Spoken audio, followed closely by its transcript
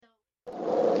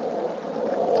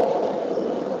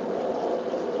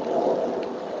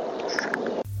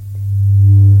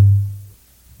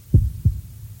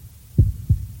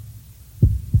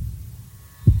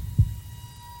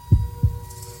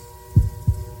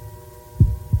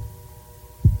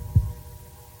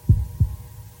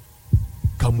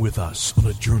Come with us on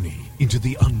a journey into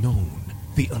the unknown,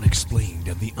 the unexplained,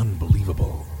 and the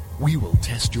unbelievable. We will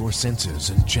test your senses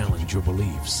and challenge your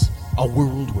beliefs. A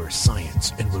world where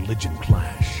science and religion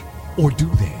clash. Or do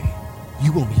they?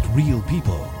 You will meet real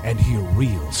people and hear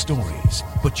real stories,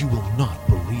 but you will not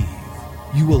believe.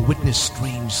 You will witness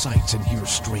strange sights and hear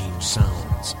strange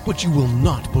sounds, but you will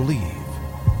not believe.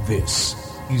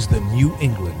 This is the New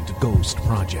England Ghost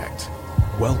Project.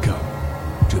 Welcome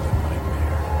to the nightmare.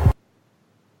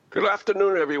 Good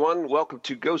afternoon, everyone. Welcome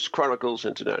to Ghost Chronicles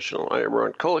International. I am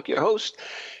Ron Kolick, your host,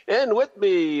 and with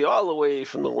me, all the way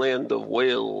from the land of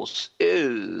Wales,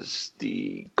 is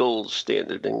the gold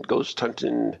standard in ghost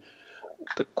hunting,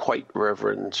 the Quite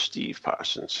Reverend Steve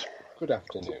Parsons. Good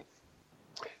afternoon.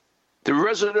 The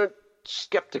resident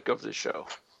skeptic of the show.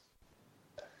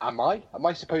 Am I? Am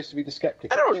I supposed to be the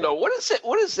skeptic? I don't know. What is it?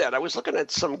 What is that? I was looking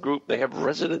at some group. They have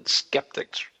resident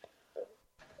skeptics.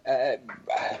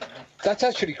 That's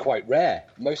actually quite rare.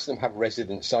 Most of them have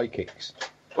resident psychics.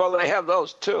 Well, they have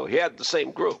those too. He had the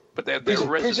same group, but they're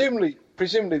resident.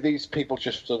 Presumably, these people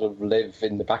just sort of live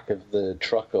in the back of the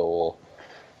truck, or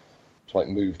like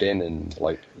moved in and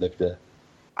like live there.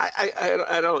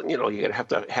 I don't. You know, you're gonna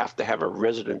have to have a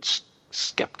resident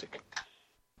skeptic.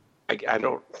 I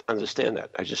don't understand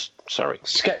that. Sorry.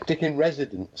 Skeptic in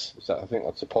residence. I think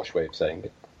that's a posh way of saying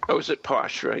it. Oh, is it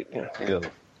posh, right? Yeah.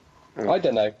 I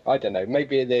don't know.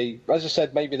 Maybe they, as I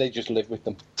said, maybe they just live with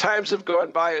them. Times have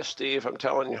gone by us, Steve, I'm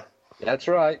telling you. That's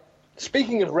right.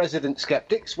 Speaking of resident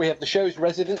skeptics, we have the show's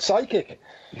resident psychic.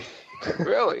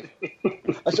 Really?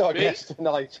 That's our guest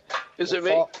tonight. Is it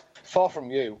me? Far from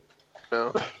you.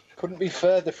 No. Couldn't be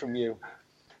further from you.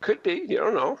 Could be. You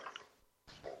don't know.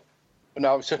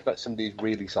 No, I was talking about somebody who's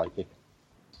really psychic.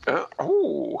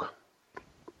 Oh.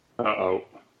 Uh-oh.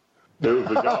 Who have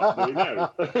we got? Do we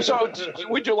know? So,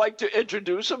 would you like to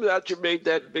introduce him? That you made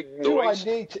that big noise.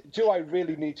 Do I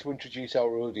really need to introduce our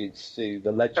audience to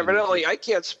the legend? Evidently, I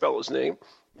can't spell his name.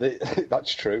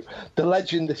 That's true. The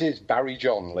legend that is Barrie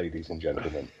John, ladies and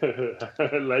gentlemen.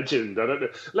 Legend. I don't know.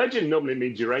 Legend normally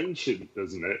means you're ancient,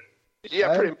 doesn't it?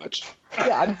 Yeah, pretty much.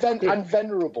 Yeah, and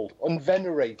venerable,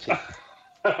 unvenerated.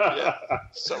 Yeah,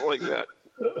 something like that.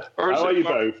 Or How are you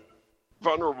both?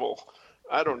 Vulnerable.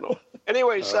 I don't know.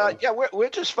 Anyways, yeah, we're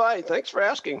just fine. Thanks for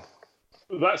asking.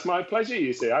 That's my pleasure,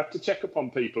 you see. I have to check up on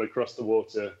people across the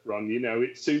water, Ron. You know,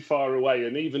 it's too far away.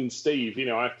 And even Steve, you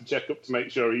know, I have to check up to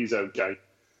make sure he's okay.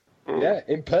 Yeah,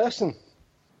 in person.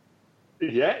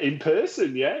 Yeah, in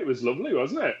person. Yeah, it was lovely,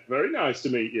 wasn't it? Very nice to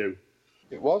meet you.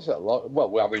 It was a lot.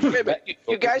 Well, I mean,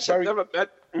 you guys have never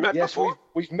met yes, before?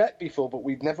 We've met before, but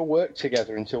we've never worked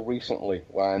together until recently.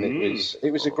 And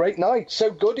it was a great night. So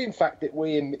good, in fact, that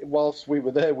whilst we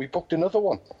were there, we booked another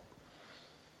one.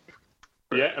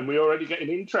 Yeah, and we're already getting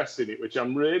interest in it, which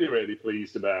I'm really, really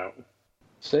pleased about.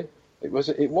 See, it was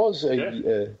I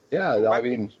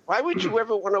mean, why would you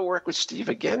ever want to work with Steve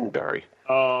again, Barry?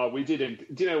 Oh, we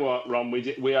didn't. Do you know what, Ron?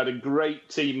 We had a great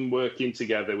team working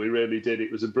together. We really did. It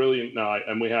was a brilliant night,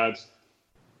 and we had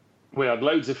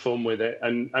loads of fun with it,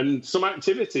 and some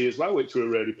activity as well, which we were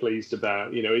really pleased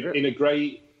about. You know, in a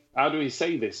great, how do we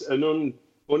say this? An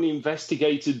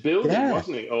uninvestigated building,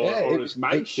 wasn't it? Or a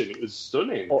mansion. It was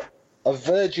stunning. A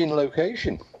virgin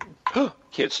location.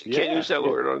 Can't use that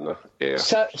word on the air.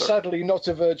 Sadly, not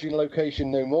a virgin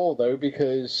location no more, though,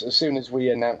 because as soon as we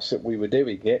announced that we were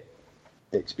doing it,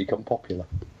 it's become popular.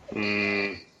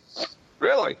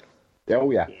 Really?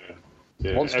 Oh, yeah.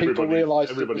 Once people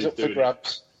realised it was up for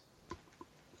grabs.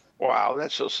 Wow,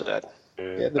 that's so sad.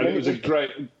 Yeah, and it was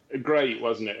great,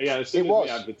 wasn't it? Yeah, as soon as we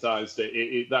advertised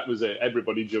it, that was it.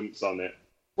 Everybody jumps on it.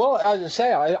 Well, as I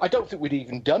say, I don't think we'd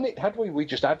even done it, had we? We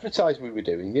just advertised we were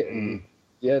doing it, and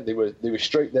yeah, they were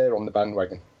straight there on the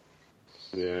bandwagon.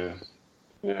 Yeah.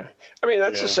 Yeah, I mean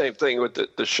that's the same thing with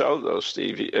the show, though,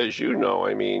 Steve. As you know,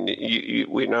 I mean,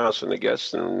 we announce the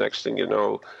guest, and the next thing you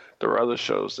know, there are other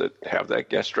shows that have that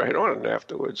guest right on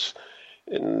afterwards.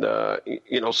 And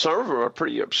you know, some of them are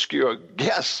pretty obscure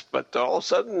guests, but all of a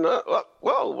sudden,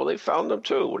 well, they found them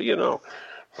too. What do you know?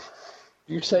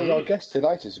 You say our guest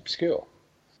tonight is obscure.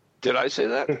 Did I say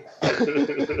that?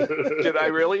 Did I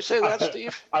really say that,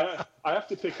 Steve? I have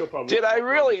to pick up on... Did I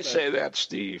really say that,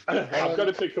 Steve? I've got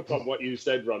to pick up on what you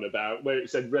said, Ron, about where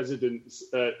it said resident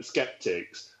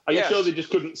skeptics. Are you sure they just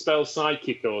couldn't spell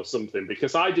psychic or something?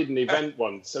 Because I did an event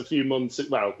once a few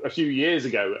years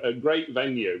ago at a great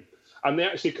venue, and they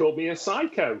actually called me a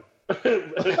psycho.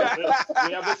 We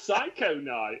have a psycho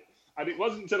night. And it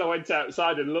wasn't until I went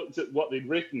outside and looked at what they'd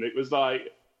written, it was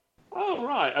like... Oh,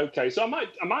 right, okay. So I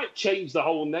might change the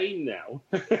whole name now.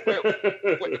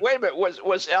 Wait a minute.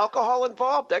 Was alcohol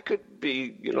involved? That could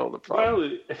be, the problem. Well,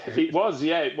 it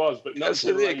was, but not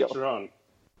until later on.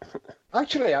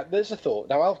 Actually, there's a thought.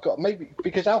 Now, I've got maybe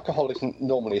because alcohol isn't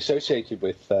normally associated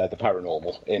with the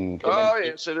paranormal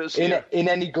Yes, it is. In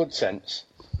any good sense.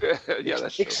 Yeah,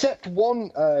 that's true. Except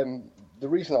one. The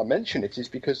reason I mention it is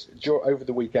because over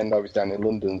the weekend I was down in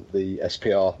London, the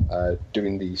SPR,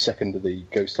 doing the second of the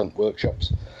Ghost Hunt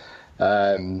workshops.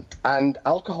 And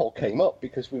alcohol came up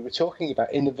because we were talking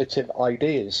about innovative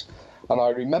ideas. And I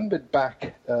remembered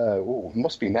back, it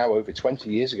must be now over 20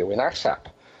 years ago, in ASAP,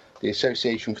 the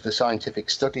Association for the Scientific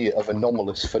Study of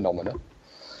Anomalous Phenomena,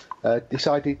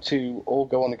 decided to all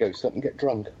go on a ghost hunt and get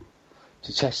drunk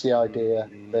to test the idea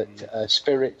that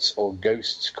spirits or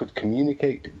ghosts could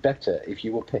communicate better if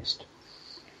you were pissed.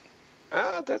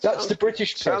 That's the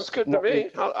British piss. Sounds good to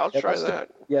me. I'll try that.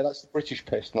 That's the British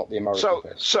piss, not the American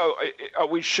piss. So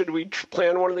should we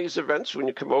plan one of these events when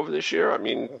you come over this year? I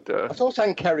mean... I thought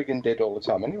Anne Kerrigan did all the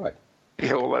time anyway.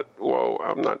 Yeah, whoa,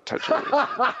 I'm not touching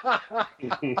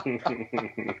it.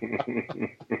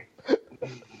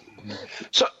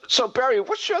 So, Barry,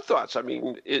 what's your thoughts? I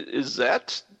mean,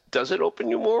 does it open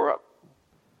you more up?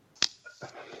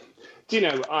 Do you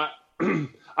know, I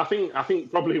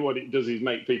think probably what it does is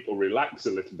make people relax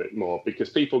a little bit more, because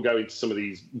people go into some of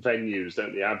these venues,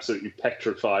 don't they, absolutely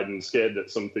petrified and scared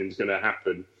that something's going to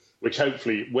happen, which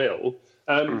hopefully it will.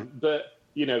 But,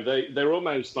 they're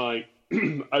almost like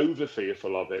over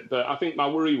fearful of it. But I think my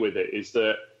worry with it is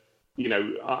that,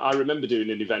 I remember doing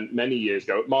an event many years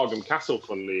ago at Margam Castle,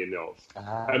 funnily enough,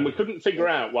 and we couldn't figure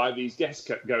out why these guests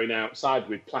kept going outside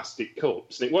with plastic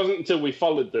cups. And it wasn't until we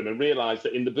followed them and realised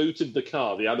that in the boot of the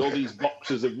car they had all these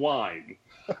boxes of wine,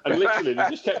 and literally they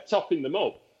just kept topping them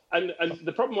up. And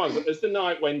the problem was that as the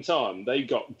night went on, they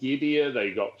got giddier, they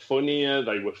got funnier,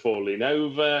 they were falling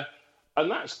over. And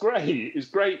that's great. It's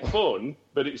great fun,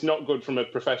 but it's not good from a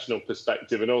professional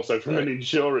perspective and also from an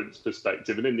insurance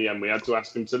perspective. And in the end, we had to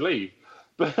ask them to leave.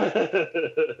 But I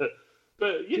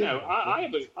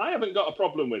haven't got a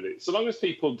problem with it, so long as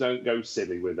people don't go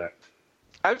silly with it.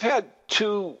 I've had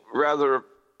two rather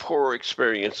poor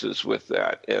experiences with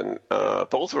that, and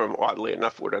both of them, oddly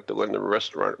enough, were at the London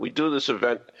restaurant. We do this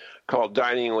event called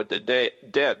Dining with the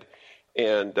Dead.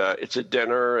 And it's a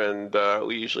dinner, and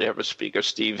we usually have a speaker.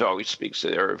 Steve always speaks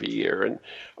there every year, and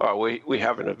we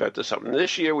have an event or something.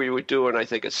 This year we were doing, I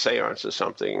think, a seance or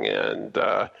something, and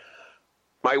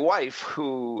my wife,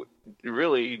 who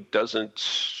really doesn't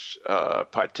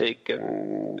partake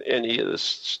in any of this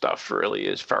stuff really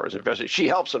as far as investigation. She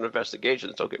helps on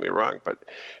investigations, don't get me wrong, but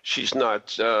she's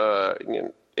not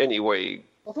in any way...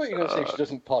 I thought you were going to say she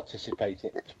doesn't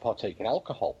partake in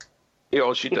alcohol.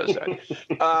 She does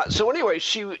that. So anyway,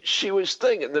 she was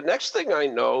thinking. The next thing I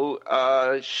know,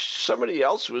 somebody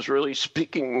else was really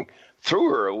speaking through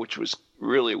her, which was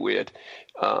really weird.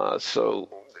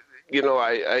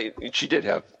 She did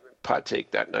have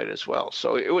partake that night as well.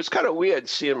 So it was kind of weird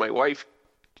seeing my wife.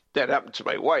 That happened to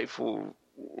my wife, who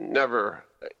never,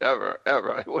 ever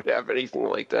would have anything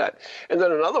like that. And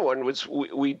then another one was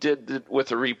we did it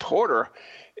with a reporter.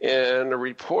 And the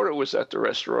reporter was at the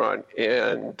restaurant,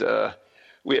 and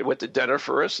we went to dinner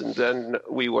first, and then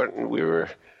we went and we were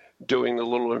doing a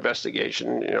little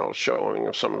investigation,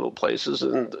 showing some of the places.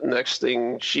 And the next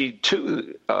thing, she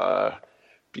too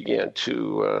began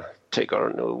to take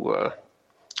on a new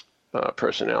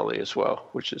personality as well,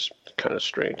 which is kind of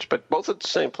strange. But both at the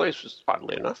same place,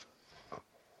 oddly enough.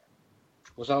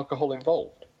 Was alcohol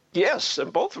involved? Yes,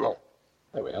 and both of them.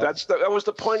 There we are. That was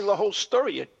the point of the whole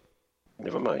story.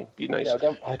 Never mind. Be nice. Yeah, I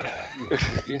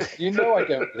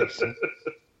don't listen.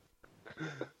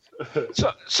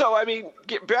 So I mean,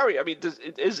 Barry. I mean,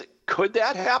 could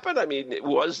that happen? I mean,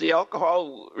 was the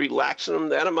alcohol relaxing them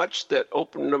that much that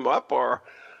opened them up, or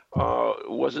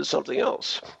was it something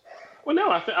else? Well,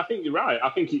 no. I think you're right. I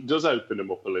think it does open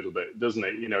them up a little bit, doesn't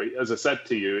it? As I said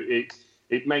to you,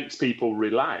 it makes people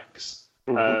relax.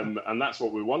 Mm-hmm. And that's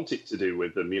what we want it to do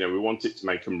with them. We want it to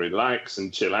make them relax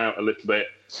and chill out a little bit.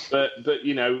 But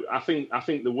I think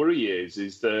the worry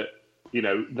is that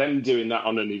them doing that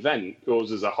on an event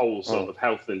causes a whole sort of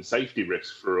health and safety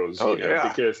risk for us.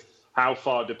 Because how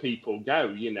far do people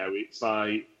go? It's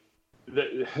like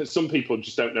some people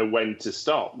just don't know when to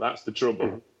stop. That's the trouble.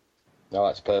 Mm-hmm. No,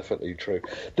 that's perfectly true.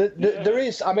 There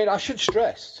is, I should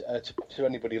stress to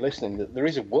anybody listening that there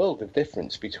is a world of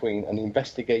difference between an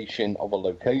investigation of a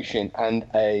location and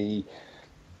a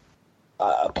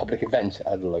public event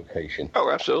at a location.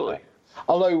 Oh, absolutely.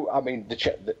 Although, I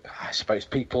suppose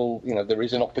people, there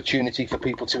is an opportunity for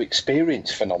people to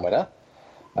experience phenomena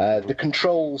The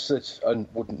controls that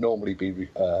wouldn't normally be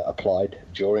applied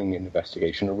during an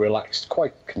investigation are relaxed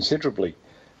quite considerably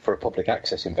for a public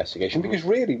access investigation, because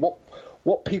really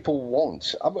what people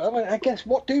want, I guess,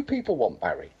 what do people want,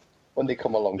 Barry, when they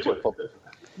come along to a pub?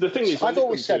 The thing is, I've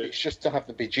always said it's just to have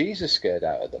the bejesus scared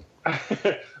out of them.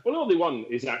 Well, all they want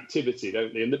is activity,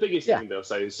 don't they? And the biggest thing they'll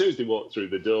say as soon as they walk through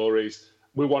the door is,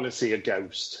 we want to see a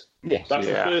ghost. Yes. That's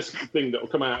the first thing that will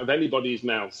come out of anybody's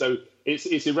mouth. So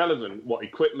it's irrelevant what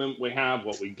equipment we have,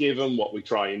 what we give them, what we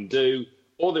try and do.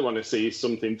 All they want to see is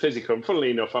something physical. And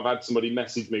funnily enough, I've had somebody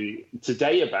message me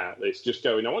today about this, just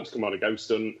going, I want to come on a ghost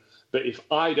hunt, but if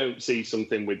I don't see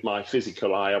something with my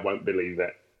physical eye, I won't believe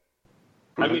it.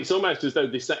 Mm-hmm. And it's almost as though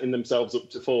they're setting themselves up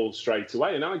to fall straight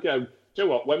away. And I go, do you know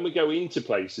what? When we go into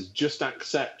places, just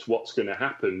accept what's going to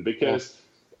happen. Because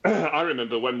I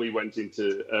remember when we went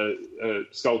into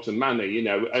Scolton Manor,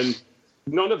 and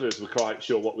none of us were quite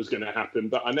sure what was going to happen.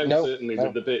 But I know certainly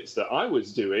with the bits that I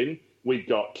was doing, we've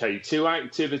got K2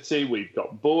 activity, we've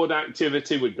got board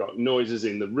activity, we've got noises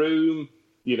in the room,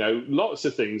 lots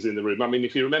of things in the room. I mean,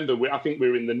 if you remember, I think we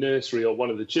were in the nursery or one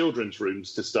of the children's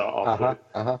rooms to start off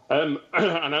with. And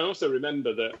I also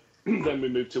remember that then we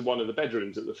moved to one of the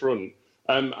bedrooms at the front.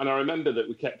 And I remember that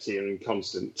we kept hearing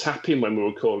constant tapping when we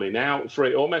were calling out for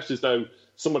it, almost as though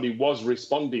somebody was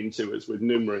responding to us with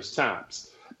numerous taps.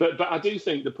 But I do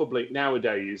think the public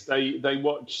nowadays, they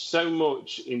watch so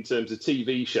much in terms of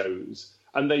TV shows,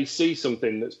 and they see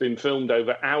something that's been filmed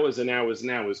over hours and hours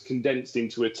and hours, condensed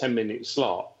into a 10-minute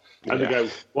slot. And they go,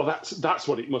 well, that's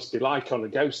what it must be like on a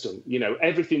ghost hunt.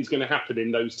 Everything's going to happen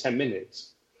in those 10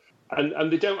 minutes.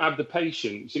 And they don't have the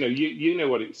patience. You know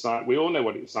what it's like. We all know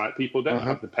what it's like. People don't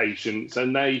have the patience,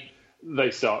 and they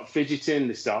start fidgeting,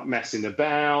 they start messing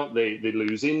about, they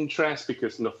lose interest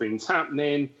because nothing's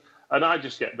happening. And I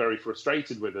just get very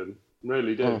frustrated with them,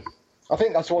 really do. I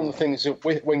think that's one of the things that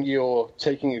when you're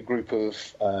taking a group of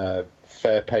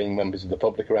fair-paying members of the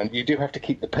public around, you do have to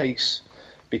keep the pace,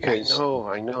 because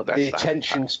I know. That's the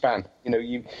attention span.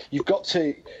 You've got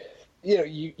to,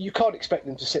 you can't expect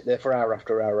them to sit there for hour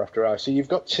after hour after hour. So you've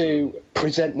got to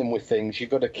present them with things. You've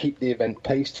got to keep the event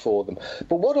paced for them.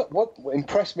 But what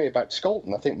impressed me about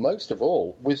Scolton, I think most of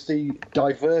all, was the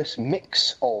diverse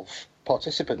mix of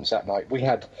participants that night. We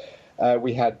had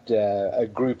a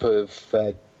group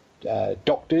of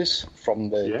doctors from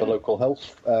the local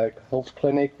health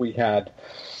clinic. We had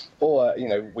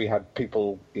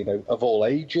people of all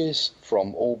ages,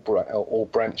 from all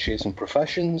branches and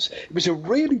professions. It was a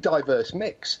really diverse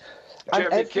mix. Did you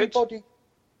have everybody,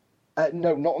 kids?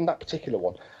 No, not on that particular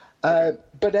one.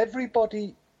 But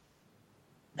everybody,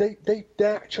 they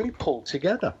actually pulled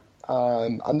together.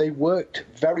 And they worked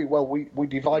very well. We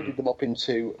divided them up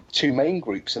into two main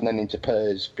groups and then into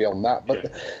pairs beyond that.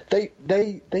 But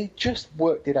they just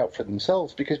worked it out for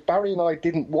themselves, because Barry and I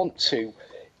didn't want to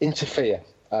interfere.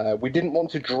 We didn't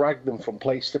want to drag them from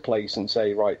place to place and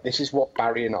say, right, this is what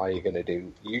Barry and I are going to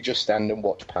do. You just stand and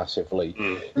watch passively.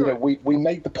 We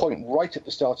made the point right at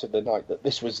the start of the night that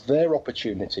this was their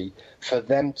opportunity for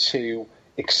them to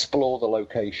explore the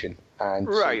location and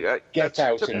get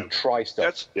out and try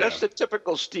stuff. That's the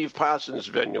typical Steve Parsons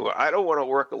venue. I don't want to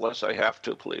work unless I have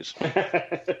to, please.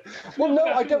 Well, no,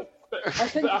 I don't. I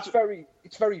think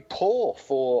it's very poor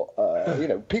for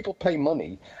people pay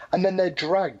money and then they're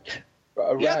dragged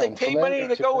around. Yeah, they pay money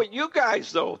to go with you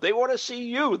guys, though. They want to see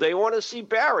you. They want to see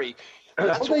Barry.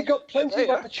 Well, they got plenty of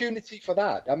opportunity for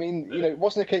that. I mean, it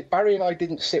wasn't a case. Barry and I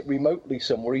didn't sit remotely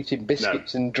somewhere eating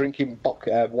biscuits and drinking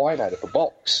wine out of a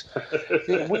box.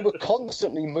 We were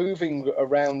constantly moving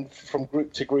around from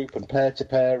group to group and pair to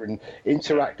pair and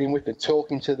interacting with them,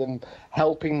 talking to them,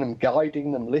 helping them,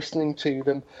 guiding them, listening to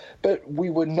them. But we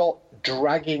were not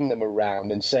dragging them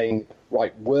around and saying,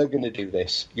 right, we're going to do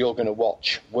this. You're going to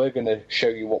watch. We're going to show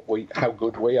you how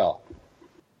good we are.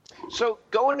 So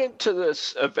going into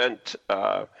this event,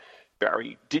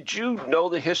 Barry, did you know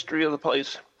the history of the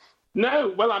place?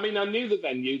 No. Well, I mean, I knew the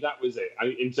venue. That was it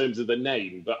in terms of the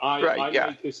name. But I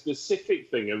make a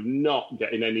specific thing of not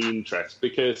getting any interest,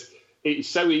 because it's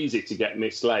so easy to get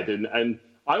misled. And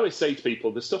I always say to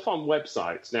people, the stuff on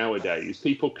websites nowadays,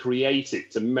 people create it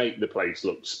to make the place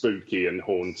look spooky and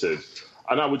haunted.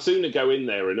 And I would sooner go in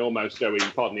there and almost go in,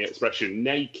 pardon the expression,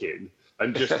 naked,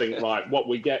 and just think, right, what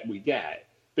we get, we get.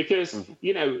 Because,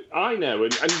 I know,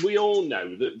 and we all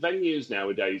know that venues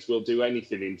nowadays will do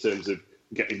anything in terms of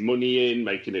getting money in,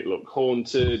 making it look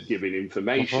haunted, giving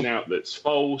information out that's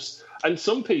false. And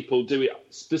some people do it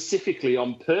specifically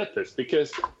on purpose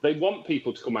because they want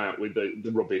people to come out with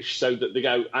the rubbish so that they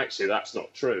go, actually, that's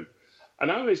not true.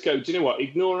 And I always go, do you know what?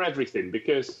 Ignore everything,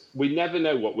 because we never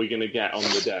know what we're going to get on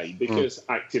the day, because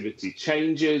activity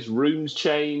changes, rooms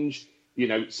change,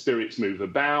 spirits move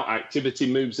about,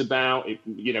 activity moves about.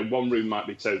 One room might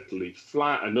be totally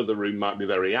flat, another room might be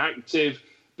very active.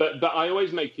 But I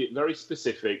always make it very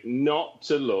specific not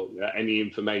to look at any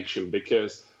information,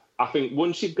 because I think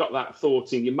once you've got that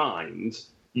thought in your mind,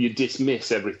 you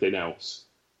dismiss everything else.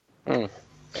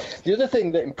 The other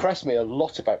thing that impressed me a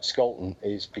lot about Skelton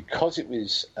is because it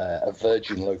was a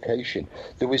virgin location,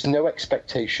 there was no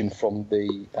expectation from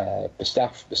the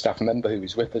staff member who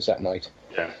was with us that night.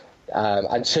 Yeah.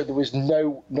 And so there was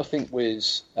nothing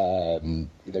was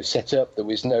set up. There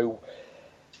was no.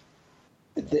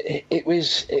 It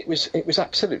was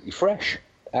absolutely fresh,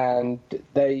 and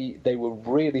they were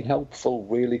really helpful,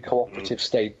 really cooperative.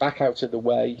 Stayed back out of the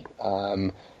way,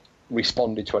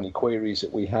 responded to any queries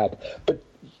that we had, but.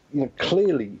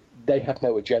 Clearly they had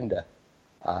no agenda,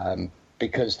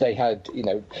 because they had,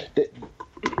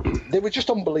 they were just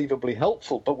unbelievably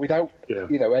helpful, but without,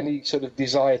 any sort of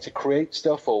desire to create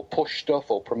stuff or push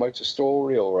stuff or promote a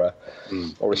story or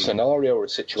a scenario or a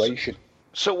situation.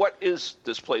 So what is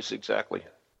this place exactly?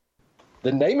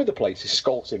 The name of the place is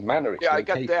Skelton Manor. I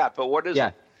got that, but what is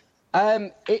it?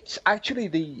 It's actually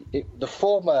the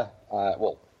former,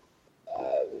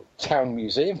 town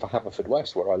museum for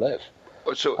Haverfordwest, where I live.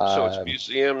 So it's a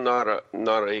museum, not a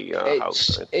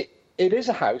house. Right? It is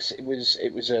a house. It was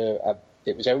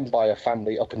owned by a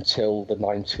family up until the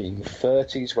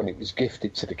 1930s, when it was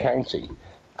gifted to the county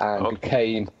and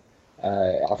became.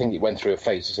 I think it went through a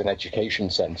phase as an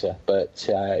education centre, but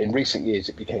in recent years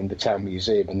it became the town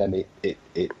museum, and then it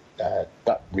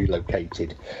that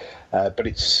relocated. But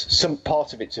it's some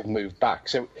part of it have moved back.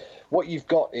 So what you've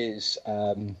got is.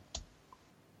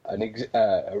 A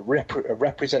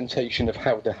representation of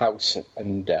how the house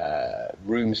and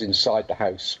rooms inside the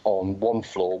house on one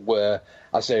floor were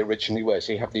as they originally were.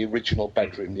 So you have the original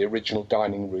bedroom, the original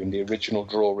dining room, the original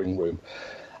drawing room,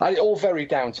 and all very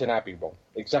Downton Abbey, Ron,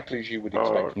 exactly as you would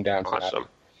expect from Downton Abbey.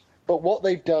 But what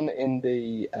they've done in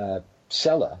the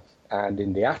cellar and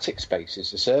in the attic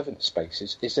spaces, the servant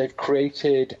spaces, is they've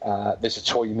created. There's a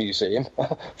toy museum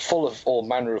full of all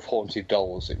manner of haunted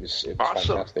dolls. It was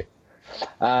fantastic.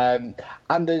 And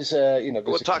there's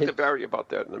we'll talk to Barry about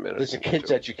that in a minute. There's a kids'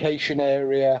 education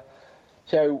area,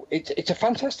 so it's a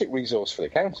fantastic resource for the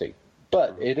county.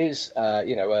 But it is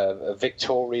a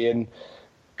Victorian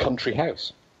country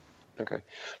house. Okay,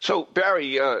 so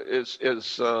Barry is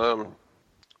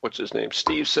what's his name?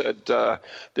 Steve said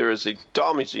there is a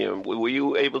doll museum. Were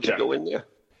you able to go in there?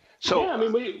 So I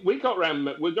mean, we got around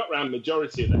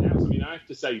majority of the house. I mean, I have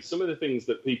to say, some of the things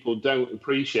that people don't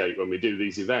appreciate when we do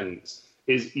these events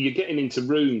is you're getting into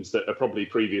rooms that are probably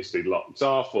previously locked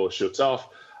off or shut off,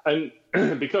 and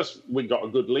because we got a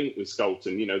good link with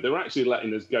Skelton, they were actually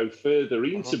letting us go further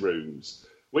into rooms,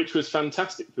 which was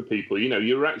fantastic for people.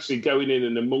 You were actually going in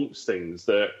and amongst things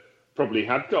that probably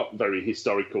had got very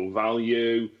historical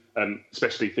value.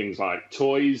 Especially things like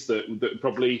toys that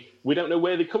probably we don't know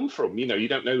where they come from. You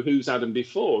don't know who's had them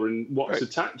before and what's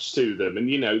attached to them. And,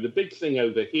 the big thing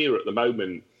over here at the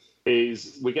moment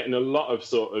is we're getting a lot of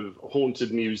sort of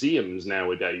haunted museums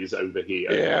nowadays over here.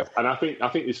 Yeah. And I think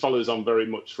this follows on very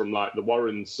much from like the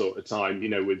Warrens sort of time,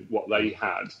 with what they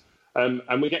had. And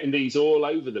we're getting these all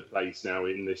over the place now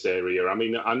in this area. I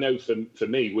mean, I know for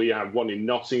me, we have one in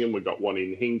Nottingham, we've got one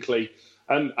in Hinckley.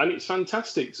 And it's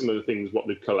fantastic, some of the things, what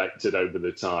they've collected over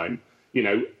the time.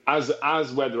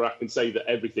 As whether I can say that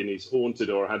everything is haunted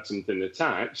or had something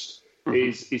attached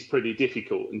is pretty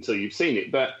difficult until you've seen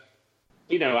it. But,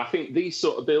 I think these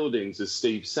sort of buildings, as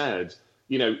Steve said,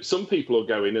 some people will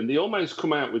go in and they almost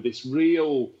come out with this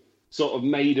real sort of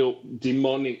made-up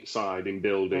demonic side in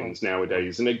buildings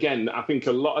nowadays. And again, I think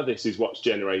a lot of this is what's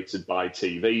generated by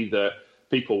TV, that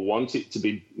people want it to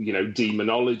be,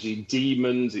 demonology,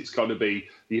 demons. It's got to be,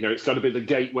 it's got to be the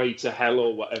gateway to hell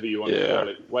or whatever you want to call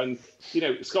it. When,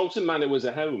 Skelton Manor was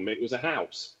a home. It was a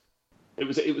house. It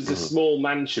was a small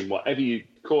mansion, whatever you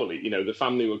call it. The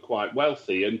family were quite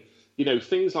wealthy. And,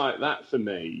 things like that for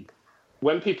me,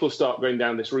 when people start going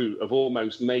down this route of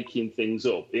almost making things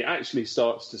up, it actually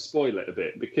starts to spoil it a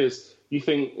bit, because you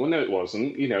think, well, no, it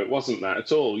wasn't. It wasn't that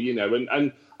at all,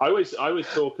 and I always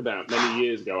talk about many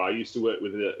years ago, I used to work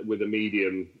with a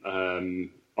medium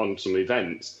on some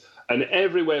events, and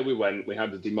everywhere we went, we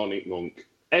had a demonic monk.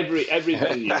 Every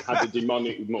venue had a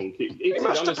demonic monk. He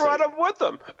must have brought him with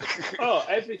them.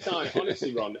 Every time,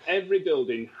 honestly, Ron, every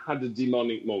building had a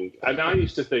demonic monk. And I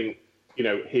used to think,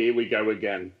 here we go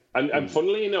again. And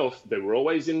funnily enough, they were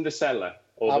always in the cellar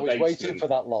or the basement. I was waiting for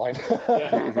that line.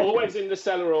 Always in the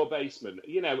cellar or basement,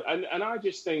 and I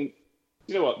just think,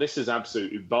 you know what, this is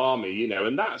absolutely balmy, you know,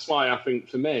 and that's why I think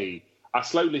for me, I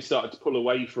slowly started to pull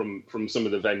away from some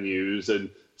of the venues and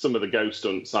some of the ghost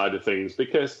hunt side of things,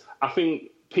 because I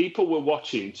think people were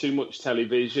watching too much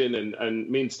television, and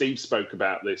me and Steve spoke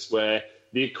about this, where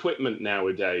the equipment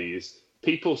nowadays,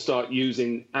 people start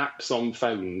using apps on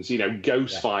phones, you know,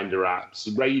 ghost finder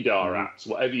apps, radar apps,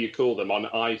 whatever you call them, on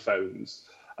iPhones.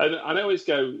 And I always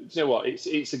go, you know what,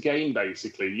 it's a game,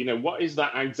 basically. You know, what is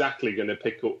that exactly going to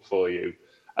pick up for you?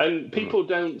 And people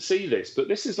don't see this, but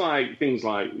this is like things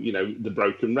like, you know, the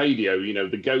broken radio, you know,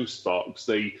 the ghost box,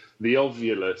 the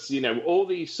Ovulus, you know, all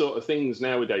these sort of things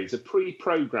nowadays are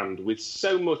pre-programmed with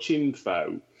so much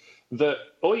info that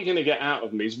all you're going to get out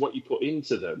of them is what you put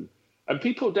into them. And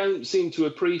people don't seem to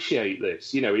appreciate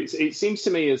this. You know, it seems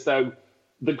to me as though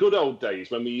the good old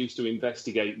days when we used to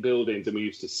investigate buildings and we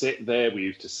used to sit there, we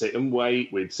used to sit and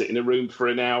wait, we'd sit in a room for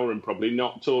an hour and probably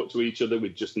not talk to each other,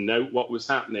 we'd just note what was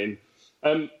happening.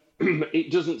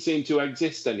 It doesn't seem to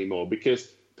exist anymore,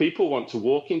 because people want to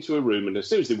walk into a room, and as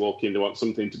soon as they walk in, they want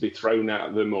something to be thrown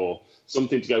at them or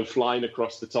something to go flying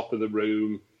across the top of the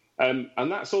room. And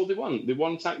that's all they want. They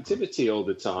want activity all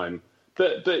the time.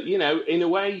 But you know, in a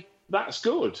way, that's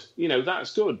good. You know,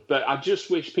 that's good. But I just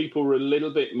wish people were a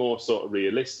little bit more sort of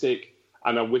realistic,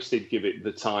 and I wish they'd give it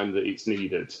the time that it's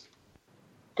needed.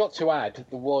 Got to add,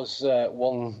 there was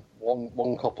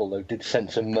one couple who did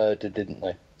sense a murder, didn't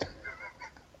they?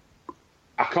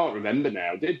 I can't remember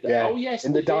now, did they? Yeah. Oh, yes,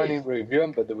 in the dining room. You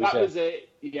remember there was That was it.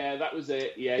 Yeah, that was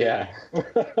it. Yeah.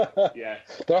 Yeah.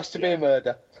 There has to be a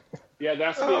murder. Yeah, there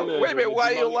has to be a murder. Wait a minute,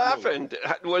 why are you laughing?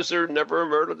 Was there never a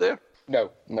murder there? No,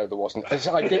 there wasn't.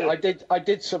 I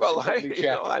did subsequently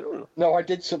check. I don't know. No, I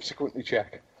did subsequently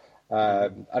check.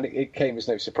 And it came as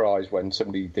no surprise when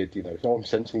somebody did, you know, I'm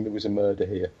sensing there was a murder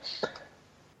here.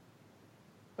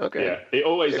 Okay. Yeah, it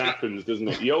always happens, doesn't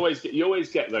it? You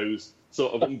always get those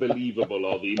sort of unbelievable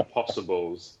or the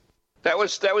impossibles. That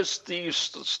was Steve's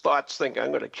thoughts. Think I'm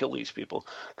going to kill these people.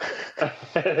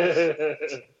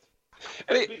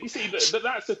 You see, but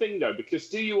that's the thing, though, because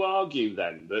do you argue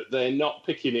then that they're not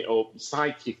picking it up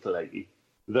psychically,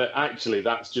 that actually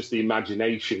that's just the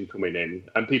imagination coming in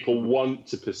and people want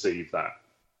to perceive that?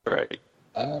 Right.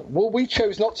 Well, we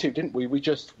chose not to, didn't we? We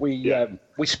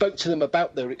spoke to them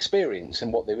about their experience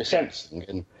and what they were sensing,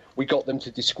 and we got them to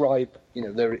describe, you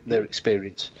know, their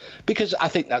experience, because I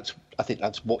think that's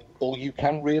what all you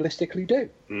can realistically do.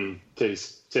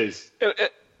 Tis.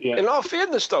 Yeah. In all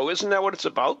fairness, though, isn't that what it's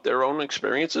about? Their own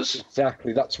experiences.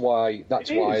 Exactly. That's why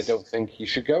I don't think you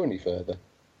should go any further.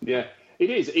 Yeah, it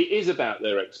is. It is about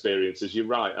their experiences. You're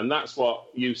right, and that's what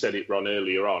you said it, Ron,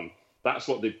 earlier on. That's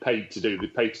what they've paid to do.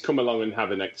 They've paid to come along and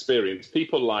have an experience.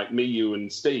 People like me, you,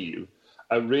 and Steve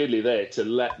are really there to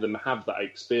let them have that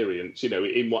experience, you know,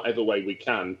 in whatever way we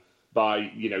can,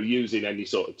 by, you know, using any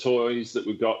sort of toys that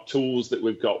we've got, tools that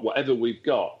we've got, whatever we've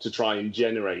got to try and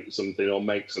generate something or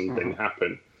make something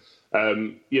happen.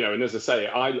 You know, and as I say,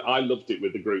 I loved it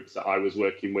with the groups that I was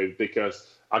working with, because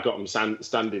I got them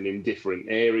standing in different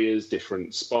areas,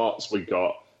 different spots. We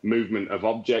got movement of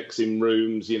objects in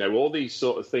rooms, you know, all these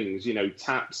sort of things, you know,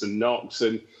 taps and knocks.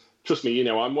 And trust me, you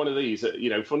know, I'm one of these that,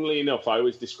 you know, funnily enough, I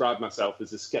always describe myself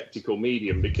as a skeptical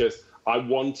medium, because I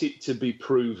want it to be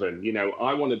proven. You know,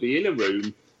 I want to be in a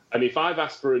room, and if I've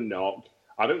asked for a knock,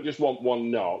 I don't just want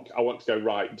one knock. I want to go,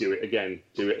 right, do it again,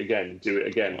 do it again, do it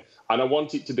again. And I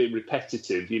want it to be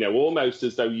repetitive, you know, almost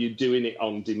as though you're doing it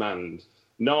on demand.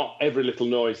 Not every little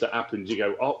noise that happens, you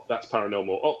go, oh, that's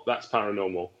paranormal, oh, that's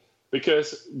paranormal.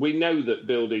 Because we know that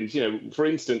buildings, you know, for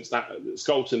instance, that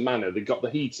Scolton Manor, they got the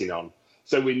heating on.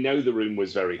 So we know the room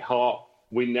was very hot.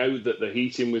 We know that the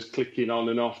heating was clicking on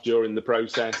and off during the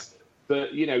process.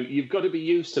 But, you know, you've got to be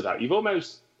used to that. You've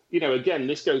almost, you know, again,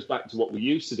 this goes back to what we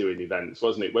used to do in events,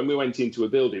 wasn't it? When we went into a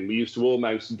building, we used to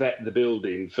almost vet the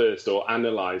building first, or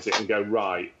analyse it and go,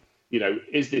 right, you know,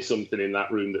 is there something in that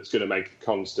room that's going to make a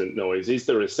constant noise? Is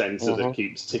there a sensor that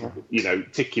keeps,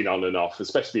 ticking on and off,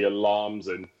 especially alarms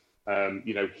and,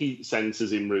 you know, heat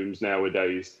sensors in rooms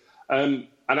nowadays? And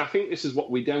I think this is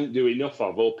what we don't do enough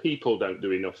of, or people don't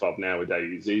do enough of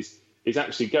nowadays, is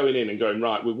actually going in and going,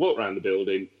 right, we've walked around the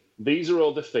building. These are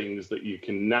all the things that you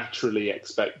can naturally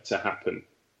expect to happen,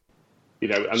 you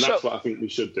know, and that's what I think we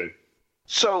should do.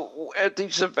 So at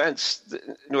these events,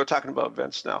 we're talking about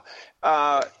events now,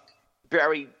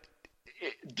 Barry,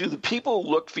 do the people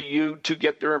look for you to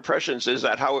get their impressions? Is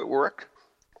that how it works?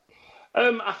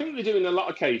 I think they do in a lot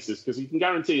of cases, because you can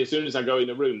guarantee as soon as I go in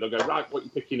a room, they'll go, right, what are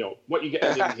you picking up? What are you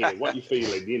getting in here? What are you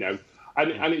feeling? You know,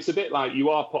 and it's a bit like you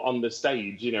are put on the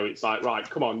stage. You know, it's like, right,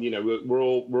 come on, you know, we're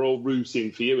all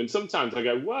rooting for you. And sometimes I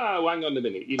go, whoa, hang on a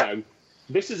minute, you know,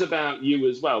 this is about you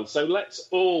as well. So let's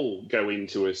all go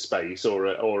into a space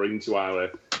or into our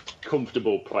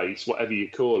comfortable place, whatever you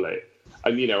call it.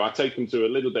 And, I take them through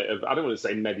a little bit of, I don't want to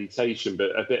say meditation,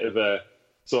 but a bit of a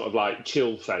sort of like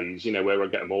chill phase, where I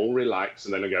get them all relaxed.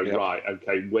 And then I go, right,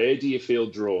 okay, where do you feel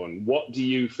drawn? What do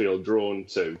you feel drawn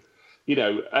to?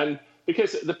 And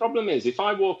because the problem is, if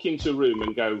I walk into a room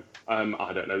and go,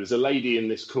 I don't know, there's a lady in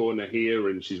this corner here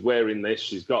and she's wearing this,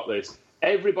 she's got this,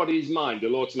 everybody's mind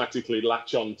will automatically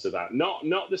latch on to that.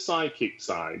 Not the psychic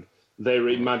side, their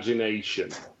imagination.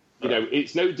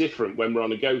 It's no different when we're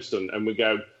on a ghost hunt and we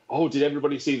go, oh, did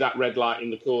everybody see that red light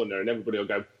in the corner? And everybody will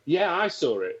go, yeah, I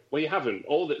saw it. Well, you haven't.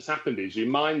 All that's happened is your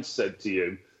mind said to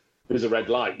you, there's a red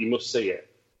light, you must see it.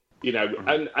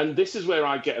 And this is where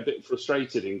I get a bit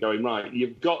frustrated in going, right,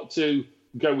 you've got to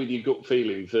go with your gut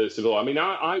feeling, first of all. I mean,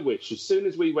 I wish as soon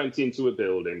as we went into a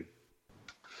building,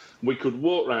 we could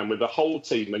walk around with the whole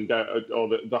team and go, or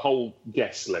the whole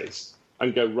guest list,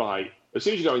 and go, right, as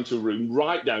soon as you go into a room,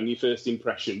 write down your first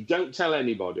impression. Don't tell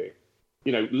anybody.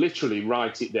 Literally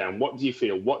write it down. What do you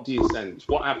feel? What do you sense?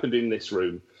 What happened in this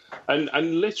room?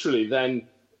 And literally then,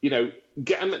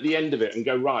 get them at the end of it and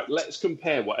go, right, let's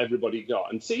compare what everybody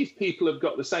got and see if people have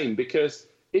got the same. Because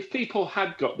if people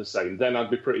had got the same, then I'd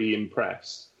be pretty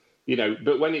impressed.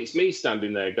 But when it's me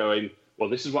standing there going, well,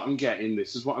 this is what I'm getting,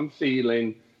 this is what I'm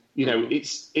feeling,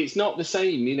 it's not the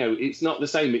same. It's not the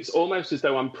same. It's almost as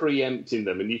though I'm preempting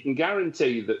them. And you can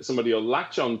guarantee that somebody will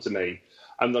latch on to me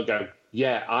and they'll go,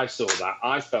 yeah, I saw that.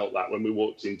 I felt that when we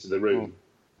walked into the room.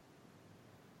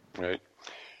 Right.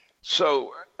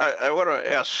 So I want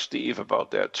to ask Steve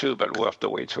about that too, but we'll have to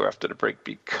wait till after the break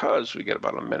because we get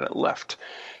about a minute left.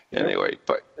 Anyway,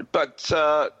 but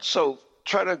so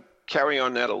try to carry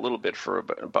on that a little bit for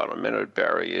about a minute,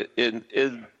 Barry. In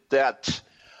that,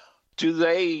 do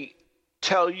they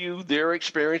tell you their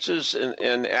experiences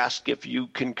and ask if you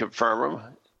can confirm them?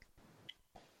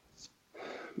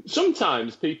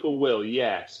 Sometimes people will,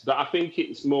 yes, but I think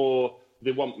it's more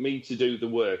they want me to do the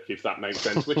work, if that makes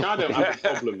sense, which I don't have a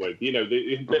problem with.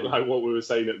 A bit like what we were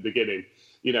saying at the beginning.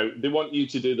 They want you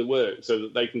to do the work so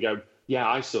that they can go, yeah,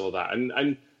 I saw that.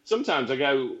 And sometimes I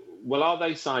go, well, are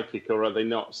they psychic or are they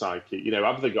not psychic?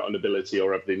 Have they got an ability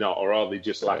or have they not? Or are they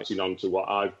just latching on to what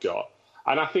I've got?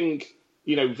 And I think,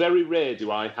 very rare do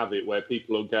I have it where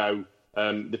people will go,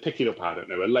 they're picking up, I don't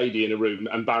know, a lady in a room,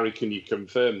 and Barry, can you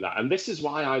confirm that? And this is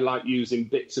why I like using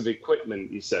bits of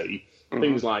equipment, you see,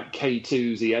 things like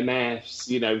K2s,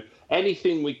 EMFs,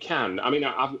 anything we can. I mean,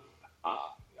 I've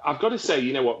got to say,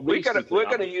 you know what? We're going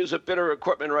to use a bit of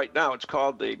equipment right now. It's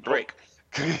called the break.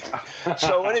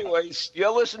 So anyways,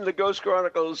 you're listening to Ghost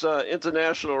Chronicles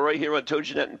International right here on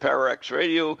TogiNet and PowerX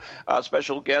Radio. Our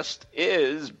special guest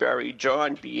is Barrie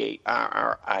John, Barrie.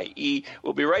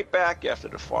 We'll be right back after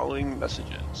the following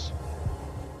messages.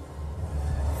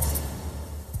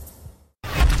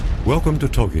 Welcome to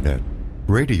TogiNet,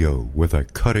 radio with a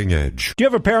cutting edge. Do you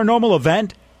have a paranormal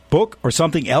event, book, or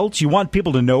something else you want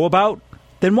people to know about?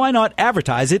 Then why not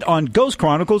advertise it on Ghost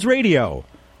Chronicles Radio?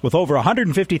 With over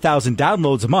 150,000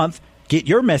 downloads a month, get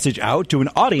your message out to an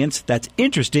audience that's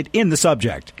interested in the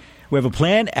subject. We have a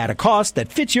plan at a cost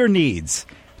that fits your needs.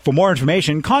 For more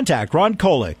information, contact Ron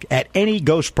Kolick at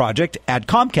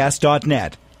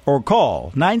anyghostproject@comcast.net or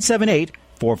call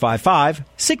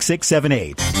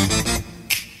 978-455-6678.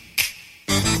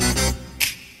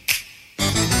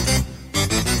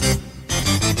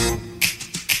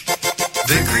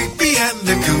 They're creepy and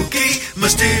they're kooky,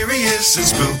 mysterious and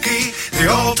spooky. They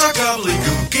all talk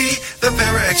gobbledygooky, the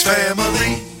PowerX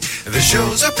family. The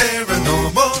shows are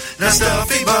paranormal, not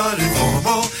stuffy but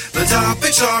informal. The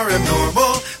topics are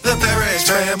abnormal, the PowerX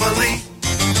family.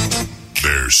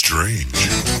 They're strange,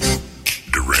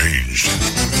 deranged,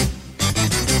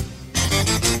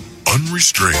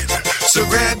 unrestrained. So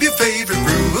grab your favorite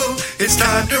brew, it's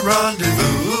time to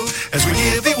rendezvous as we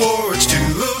give awards to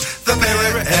the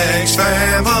PowerX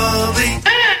family.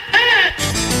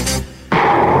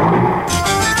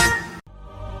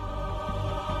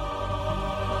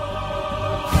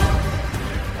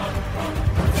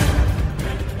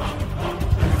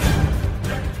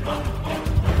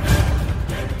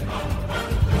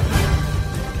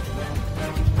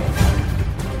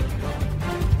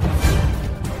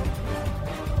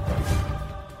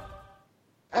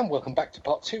 And welcome back to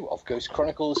part 2 of Ghost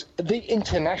Chronicles, the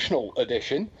International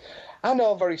Edition. And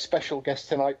our very special guest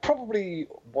tonight, probably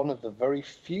one of the very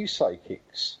few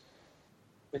psychics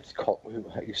who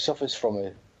suffers from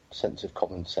a sense of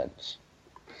common sense.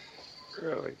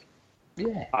 Really?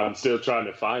 Yeah. I'm still trying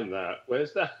to find that.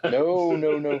 Where's that? No.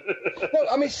 No,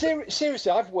 I mean,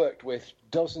 seriously, I've worked with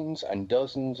dozens and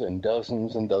dozens and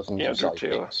dozens and dozens of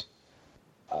psychics.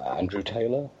 Andrew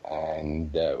Taylor,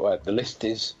 and well, the list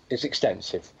is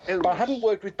extensive. But I hadn't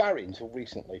worked with Barrie until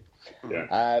recently. Yeah.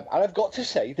 And I've got to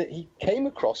say that he came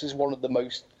across as one of the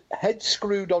most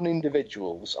head-screwed-on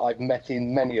individuals I've met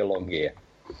in many a long year.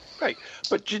 Right.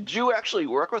 But did you actually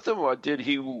work with him, or did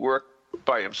he work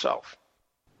by himself?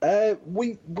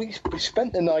 We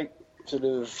spent the night sort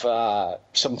of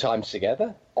sometimes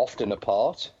together, often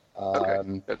apart.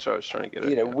 Okay. That's what I was trying to get at.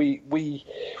 You know, we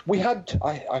had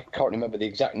I can't remember the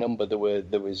exact number. There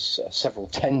was several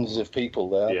tens of people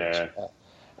there. Yeah.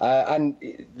 And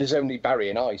there's only Barrie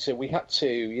and I, so we had to,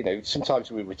 you know, sometimes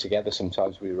we were together,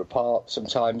 sometimes we were apart,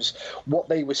 sometimes what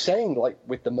they were saying, like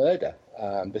with the murder,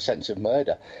 the sense of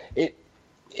murder, it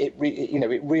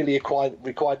really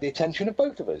required the attention of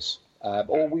both of us,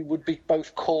 or we would be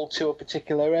both called to a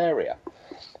particular area,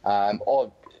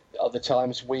 or other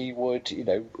times we would, you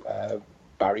know,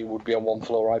 Barrie would be on one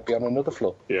floor, I'd be on another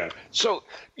floor. Yeah. So,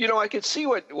 you know, I could see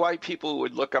why people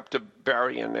would look up to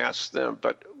Barrie and ask them,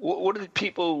 but what did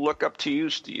people look up to you,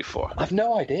 Steve, for? I've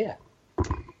no idea.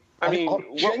 I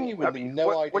genuinely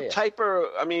no idea. What type of,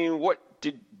 what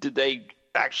did they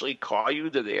actually call you?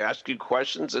 Did they ask you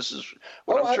questions? This is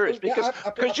what I'm curious,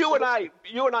 because you and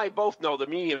I both know the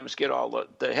mediums get all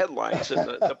the headlines, and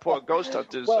the poor ghost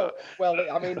hunters. There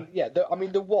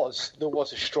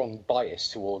was a strong bias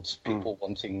towards people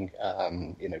wanting,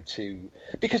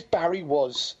 because Barrie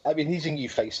was, he's a new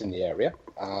face in the area.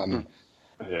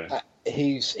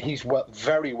 He's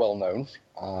very well known,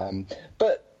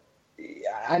 but.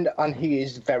 And he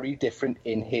is very different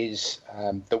in his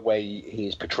the way he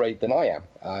is portrayed than I am.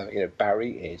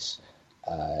 Barrie is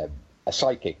a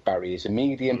psychic. Barrie is a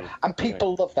medium, and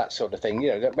people love that sort of thing.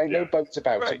 Don't make no bones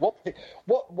about it.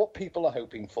 What people are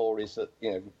hoping for is that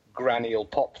Granny will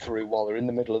pop through while they're in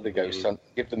the middle of the ghost hunt,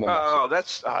 give them a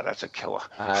message. That's a killer.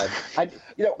 And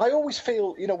I always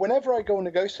feel, whenever I go on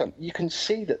a ghost hunt, you can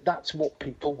see that that's what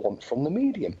people want from the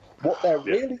medium. What they're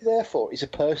really there for is a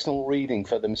personal reading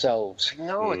for themselves.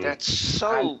 No, that's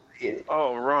so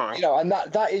wrong. And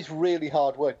that is really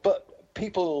hard work. But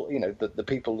people, the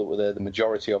people that were there, the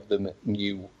majority of them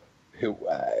knew who,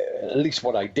 at least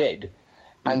what I did,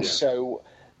 and so.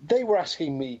 They were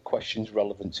asking me questions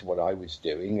relevant to what I was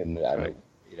doing, and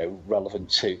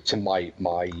relevant to my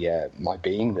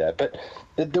being there. But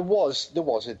there was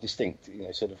a distinct,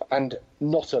 sort of, and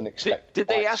not unexpected. Did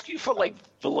they ask you for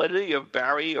validity of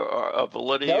Barrie or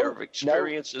validity of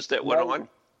experiences that went on?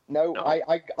 No,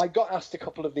 I got asked a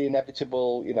couple of the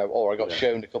inevitable, or I got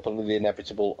shown a couple of the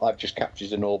inevitable. I've just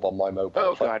captured an orb on my mobile.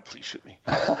 Oh God, please shoot me!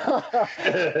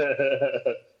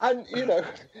 And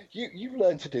you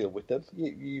learn to deal with them.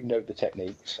 You know the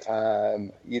techniques.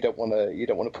 You don't want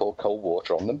to pour cold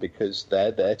water on them because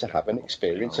they're there to have an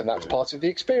experience, and that's part of the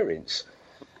experience.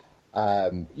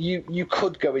 You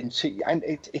could go into, and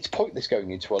it's pointless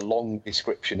going into a long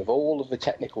description of all of the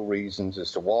technical reasons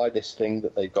as to why this thing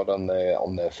that they've got on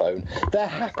their phone. They're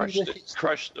happy that it's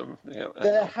crushed them. Yeah,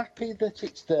 they're happy that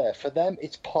it's there for them.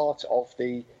 It's part of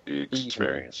the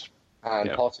experience and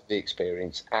part of the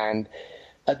experience. And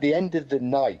at the end of the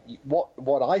night,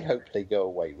 what I hope they go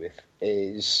away with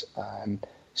is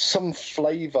some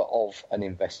flavour of an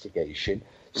investigation,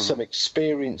 some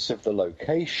experience of the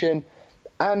location.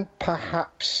 And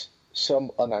perhaps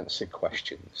some unanswered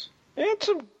questions.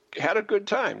 And had a good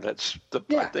time. That's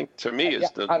I think to me is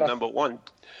the number one.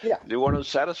 Yeah. The one who's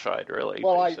satisfied, really.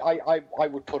 Well, I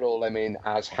would put all them in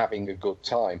as having a good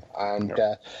time. And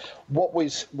what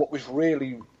was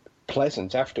really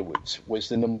pleasant afterwards was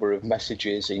the number of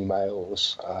messages,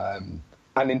 emails,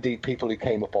 and indeed people who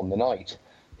came up on the night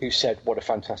who said what a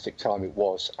fantastic time it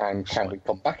was and can we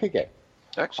come back again.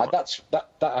 Excellent. And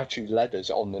that actually led us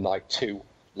on the night to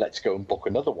let's go and book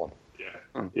another one.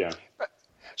 Yeah.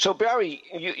 So Barrie,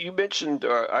 you mentioned,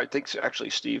 I think actually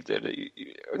Steve did.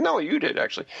 No, you did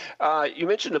actually. You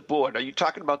mentioned a board. Are you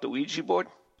talking about the Ouija board?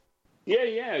 Yeah.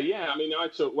 I mean, I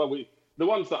took the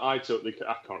ones that I took. I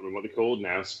can't remember what they're called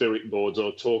now. Spirit boards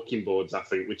or talking boards, I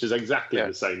think, which is exactly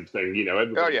the same thing.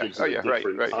 Everybody gives it a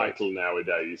different title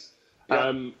nowadays.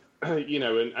 Yeah.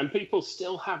 And people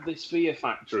still have this fear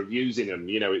factor of using them.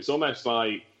 It's almost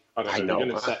like, I don't know, they're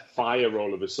going to set fire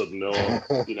all of a sudden, or,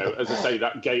 as I say,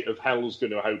 that gate of hell's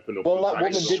going to open up. Well,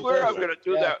 I swear I'm going to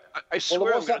do that. I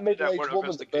swear I'm going to do that. Well, there was that middle-aged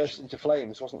woman that burst into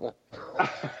flames, wasn't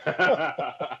there?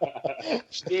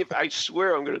 Steve, I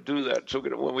swear I'm going to do that. So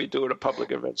when we do it at a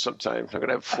public event sometime, I'm going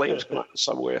to have flames come out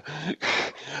somewhere.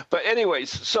 But anyways,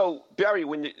 so, Barrie,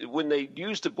 when they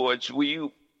used the boards, were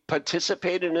you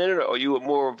participating in it, or you were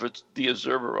more of the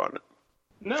observer on it?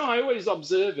 No, I always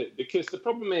observe it, because the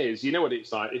problem is, you know what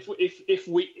it's like.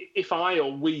 If I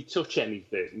or we touch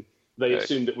anything, they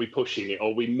assume that we're pushing it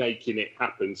or we're making it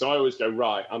happen. So I always go,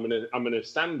 right, I'm gonna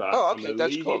stand back. Oh, I'm okay, gonna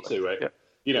that's leave cool. you to it. Yeah.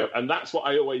 You know, and that's what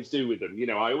I always do with them. You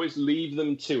know, I always leave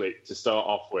them to it to start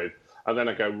off with, and then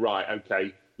I go, right,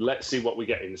 okay, let's see what we're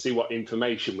getting, see what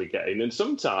information we're getting. And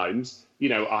sometimes, you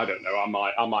know, I don't know,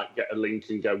 I might get a link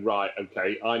and go, right,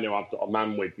 okay, I know I've got a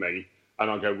man with me, and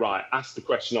I'll go, right, ask the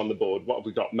question on the board, what have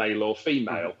we got, male or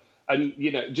female? And,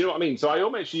 you know, do you know what I mean? So I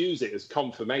almost use it as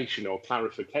confirmation or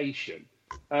clarification.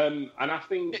 And I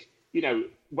think, you know,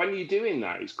 when you're doing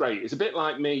that, it's great. It's a bit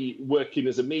like me working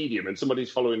as a medium and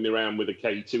somebody's following me around with a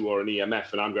K2 or an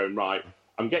EMF, and I'm going, right,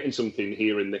 I'm getting something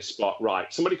here in this spot.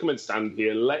 Right, somebody come and stand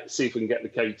here. Let's see if we can get the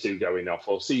K2 going off,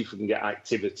 or see if we can get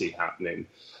activity happening.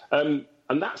 And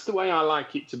that's the way I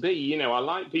like it to be. You know, I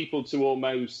like people to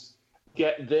almost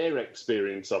get their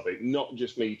experience of it, not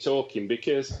just me talking,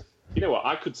 because you know what,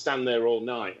 I could stand there all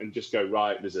night and just go,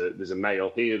 right, there's a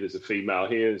male here, there's a female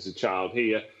here, there's a child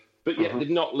here. But yet they've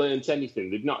not learnt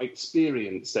anything. They've not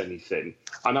experienced anything.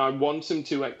 And I want them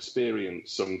to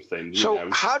experience something. You know.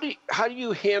 How do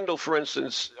you handle, for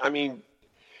instance, I mean,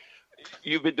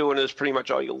 you've been doing this pretty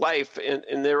much all your life,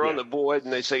 and they're on the board,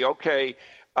 and they say, okay,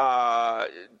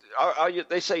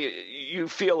 they say you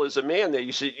feel as a man there.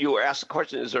 You ask the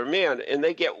question, is there a man? And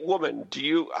they get woman.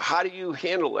 How do you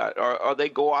handle that? Or they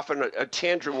go off in a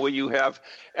tantrum where you have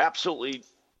absolutely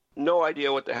no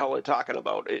idea what the hell they're talking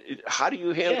about? How do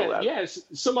you handle that? Yes,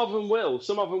 some of them will.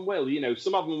 You know,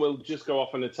 some of them will just go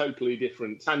off on a totally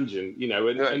different tangent. You know,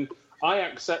 and I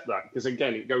accept that because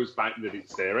again, it goes back that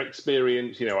it's their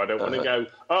experience. You know, I don't want to go,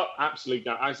 oh, absolutely,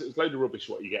 it's a load of rubbish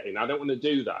what you're getting. I don't want to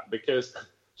do that because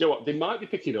you know what, they might be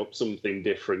picking up something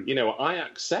different. You know, I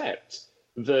accept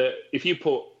that if you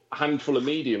put a handful of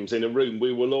mediums in a room,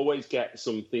 we will always get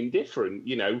something different.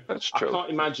 You know, that's true. I can't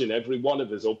imagine every one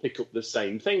of us will pick up the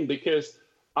same thing because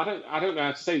I don't know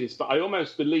how to say this, but I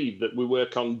almost believe that we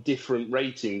work on different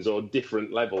ratings or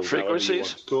different levels, frequencies, however you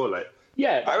want to call it.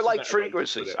 Yeah, I like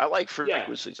frequencies. I like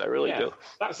frequencies. I really do.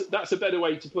 That's a better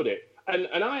way to put it.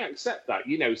 And I accept that.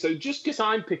 You know, so just because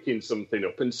I'm picking something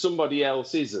up and somebody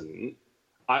else isn't,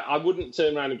 I wouldn't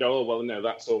turn around and go, oh well, no,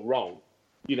 that's all wrong.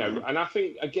 You know, and I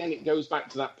think, again, it goes back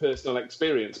to that personal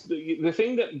experience. The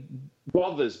thing that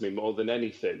bothers me more than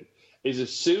anything is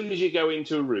as soon as you go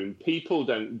into a room, people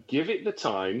don't give it the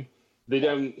time. They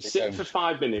don't sit for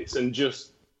 5 minutes and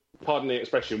just, pardon the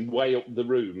expression, weigh up the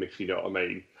room, if you know what I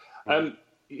mean.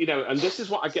 You know, and this is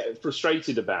what I get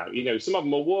frustrated about. You know, some of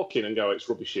them will walk in and go, it's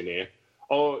rubbish in here.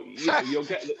 Or, you know, you'll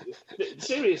get...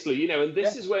 Seriously, you know, and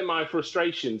this is where my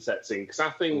frustration sets in, because I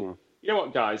think... You know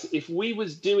what, guys? If we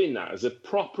was doing that as a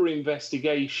proper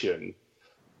investigation,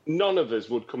 none of us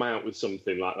would come out with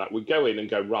something like that. We'd go in and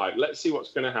go, right, let's see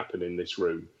what's going to happen in this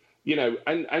room. You know,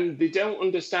 and they don't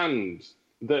understand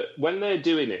that when they're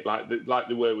doing it, like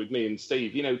they were with me and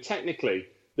Steve, you know, technically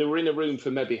they were in a room for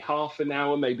maybe half an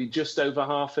hour, maybe just over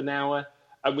half an hour,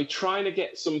 and we're trying to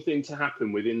get something to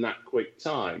happen within that quick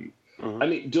time.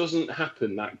 And it doesn't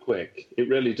happen that quick. It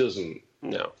really doesn't.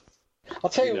 No.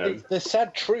 I'll tell you, the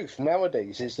sad truth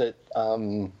nowadays is that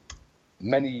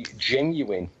many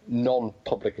genuine,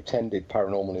 non-public attended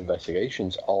paranormal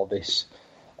investigations are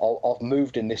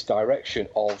moved in this direction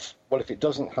of, well, if it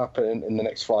doesn't happen in the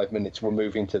next 5 minutes, we're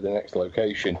moving to the next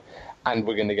location and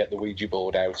we're going to get the Ouija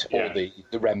board out or the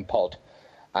REM pod.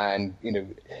 And, you know,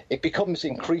 it becomes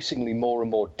increasingly more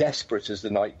and more desperate as the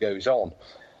night goes on.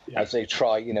 As they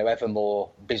try, you know, ever more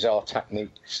bizarre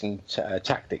techniques and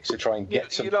tactics to try and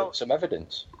get some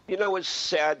evidence. You know what's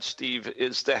sad, Steve,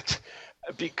 is that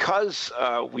because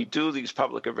we do these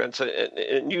public events,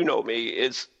 and you know me,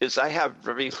 is I have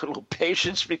very little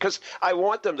patience because I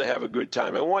want them to have a good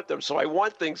time. I want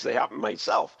things to happen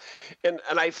myself. And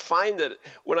I find that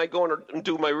when I go and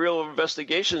do my real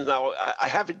investigations now, I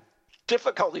have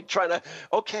difficulty trying to,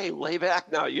 lay back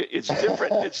now. It's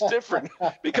different. It's different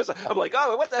because I'm like,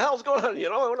 oh, what the hell's going on? You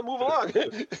know, I want to move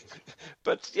along.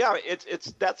 But yeah,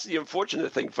 that's the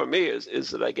unfortunate thing for me is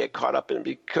that I get caught up in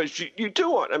because you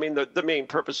do want. I mean, the main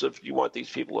purpose of you want these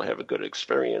people to have a good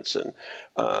experience, and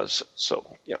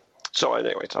so yeah. So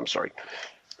anyways, I'm sorry.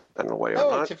 I don't know why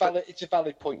it's a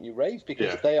valid point you raise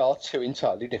because they are two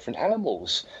entirely different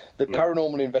animals. The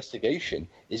paranormal investigation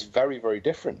is very, very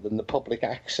different than the public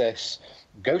access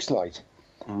ghost night.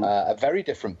 A very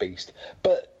different beast.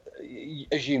 But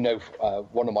as you know,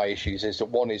 one of my issues is that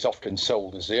one is often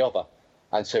sold as the other.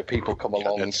 And so people come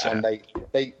along and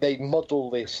they muddle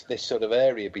this sort of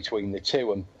area between the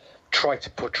two and try to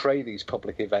portray these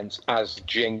public events as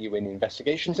genuine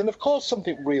investigations. And of course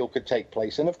something real could take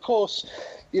place. And of course,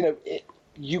 you know,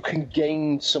 you can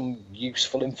gain some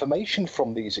useful information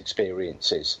from these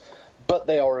experiences. but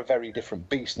they are a very different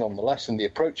beast nonetheless, and the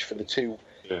approach for the two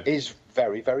is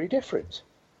very, very different.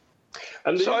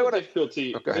 And the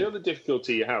other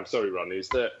difficulty you have, sorry, Ron, is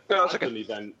that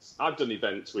I've done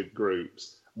events with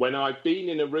groups when I've been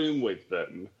in a room with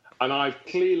them and I've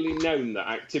clearly known that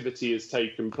activity has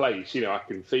taken place. You know, I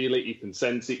can feel it, you can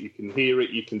sense it, you can hear it,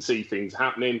 you can see things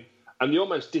happening, and you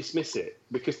almost dismiss it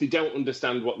because they don't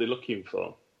understand what they're looking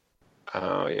for.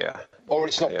 Oh, yeah. Or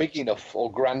it's not big enough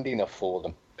or grand enough for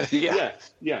them. Yeah.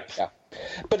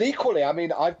 But equally, I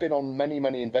mean, I've been on many,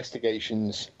 many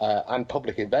investigations and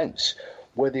public events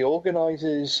where the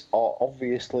organisers are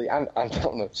obviously, and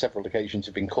on several occasions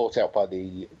have been caught out by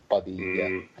the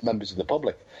members of the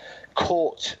public,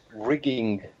 caught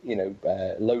rigging,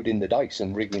 loading the dice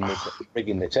and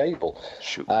rigging the table.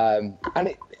 And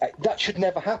that should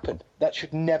never happen. That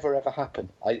should never ever happen.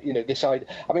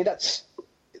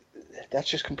 That's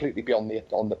just completely beyond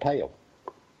the pale.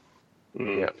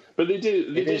 Yeah, but they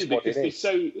do because they're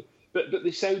so. But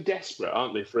they're so desperate,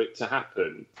 aren't they, for it to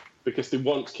happen? Because they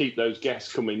want to keep those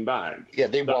guests coming back. Yeah,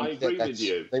 I agree with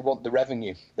you. They want the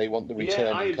revenue. They want the return.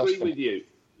 Yeah, I agree with you.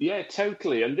 Yeah,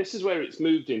 totally. And this is where it's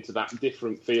moved into that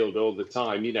different field all the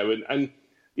time, And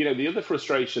the other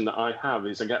frustration that I have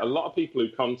is I get a lot of people who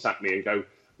contact me and go,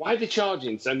 "Why are they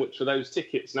charging so much for those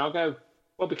tickets?" And I'll go,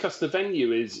 "Well, because the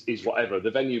venue is whatever.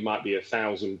 The venue might be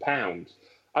 £1,000."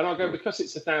 And I'll go, because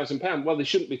it's £1,000, well, they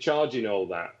shouldn't be charging all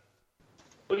that.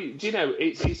 But,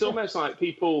 it's almost like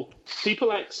people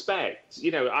expect,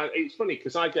 it's funny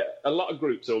because I get a lot of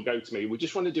groups who will go to me, "We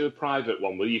just want to do a private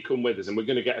one. Will you come with us? And we're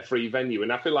going to get a free venue."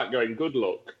 And I feel like going, good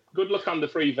luck on the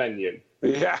free venue.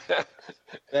 Yeah.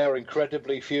 They're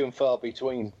incredibly few and far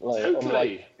between. Totally.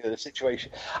 Unlike the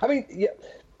situation. I mean,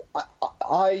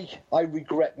 I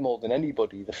regret more than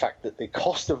anybody the fact that the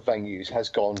cost of venues has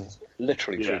gone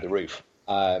literally through the roof.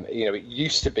 It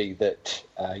used to be that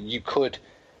you could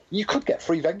get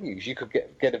free venues. You could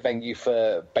get a venue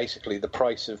for basically the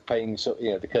price of paying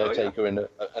the caretaker and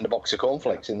a box of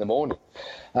cornflakes in the morning.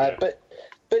 But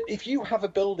if you have a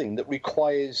building that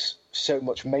requires so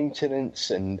much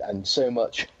maintenance and so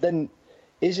much, then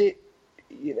it's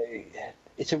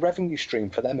a revenue stream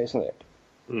for them, isn't it?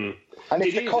 Mm. And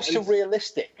if the costs are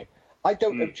realistic, I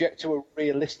don't object to a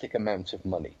realistic amount of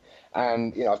money.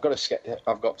 And I've got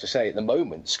to say, at the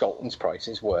moment, Scotland's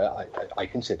prices were I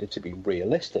consider to be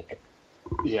realistic.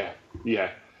 Yeah.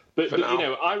 But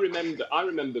I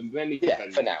remember many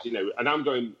events, and I'm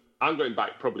going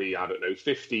back probably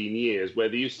 15 years, where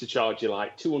they used to charge you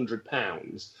like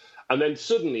 £200, and then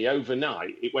suddenly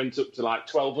overnight it went up to like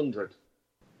 £1,200.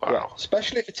 Wow! Yeah,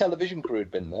 especially if a television crew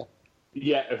had been there.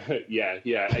 Yeah,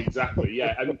 exactly.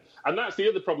 Yeah, and that's the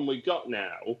other problem we've got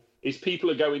now. Is people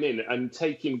are going in and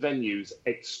taking venues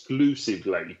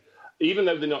exclusively. Even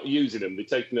though they're not using them, they're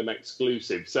taking them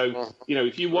exclusive. So,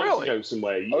 if you want to go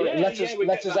somewhere... let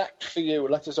us act for you.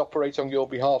 Let us operate on your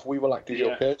behalf. We will act as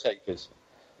your caretakers.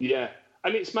 Yeah.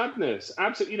 And it's madness.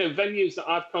 Absolutely. Venues that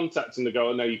I've contacted and they go,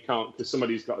 "Oh, no, you can't because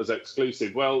somebody's got us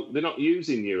exclusive." Well, they're not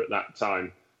using you at that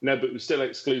time. No, but we're still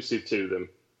exclusive to them.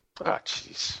 Oh,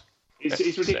 jeez.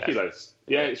 It's ridiculous.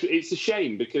 Sad. Yeah, it's a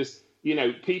shame because...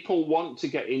 people want to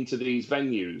get into these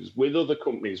venues with other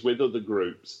companies, with other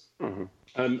groups,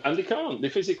 and they can't. They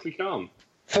physically can't.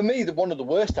 For me, one of the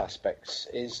worst aspects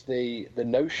is the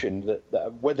notion that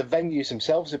where the venues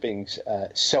themselves are being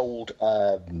sold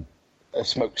a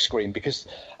smoke screen, because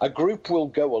a group will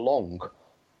go along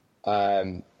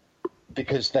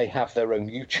because they have their own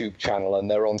YouTube channel and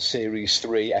they're on Series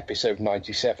 3, Episode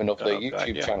 97 of their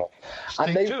YouTube channel.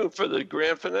 Stay tuned for the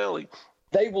grand finale.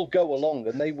 They will go along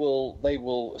and they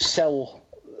will sell,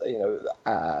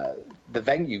 the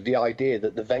venue, the idea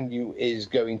that the venue is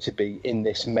going to be in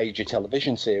this major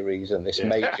television series and this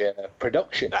major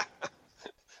production.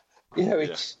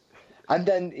 And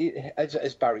then,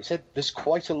 as Barry said, there's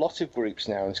quite a lot of groups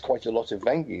now, and there's quite a lot of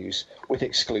venues with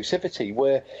exclusivity,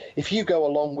 where if you go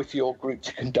along with your group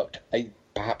to conduct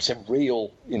perhaps a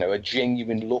real, a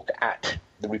genuine look at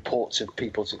the reports of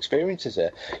people's experiences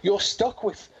there, you're stuck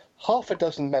with half a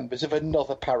dozen members of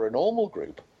another paranormal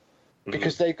group,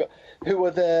 because who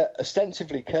are there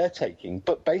ostensibly caretaking,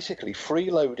 but basically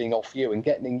freeloading off you and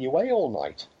getting you away all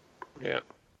night. Yeah.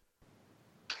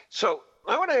 So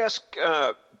I want to ask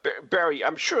Barry.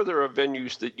 I'm sure there are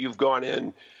venues that you've gone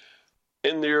in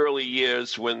the early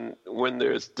years when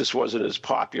this wasn't as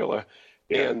popular,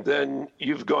 and then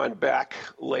you've gone back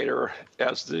later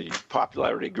as the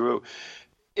popularity grew.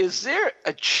 Is there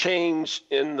a change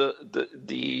in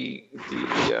the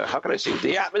how can I say,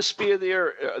 the atmosphere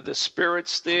there, the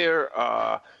spirits there?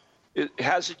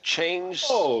 Has it changed?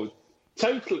 Oh,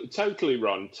 totally,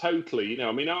 Ron. Totally.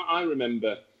 I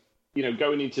remember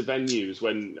going into venues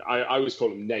when I always call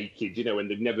them naked, when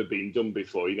they've never been done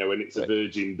before, when it's a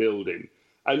virgin building.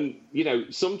 And,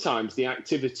 sometimes the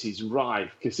activity's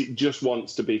rife because it just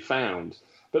wants to be found.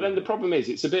 But then the problem is,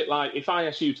 it's a bit like if I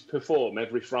ask you to perform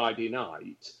every Friday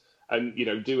night and,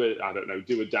 do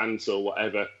a dance or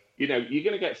whatever, you're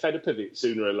going to get fed up of it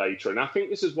sooner or later. And I think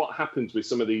this is what happens with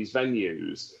some of these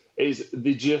venues, is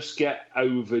they just get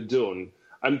overdone.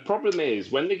 And problem is,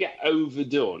 when they get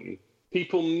overdone,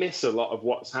 people miss a lot of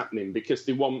what's happening because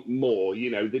they want more.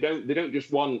 They don't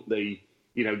just want the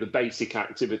basic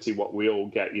activity, what we all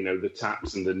get, the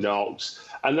taps and the knocks.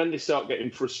 And then they start getting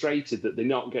frustrated that they're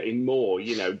not getting more,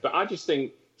 But I just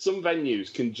think some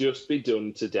venues can just be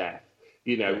done to death.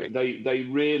 They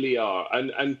really are.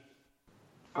 And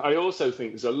I also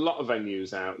think there's a lot of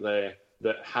venues out there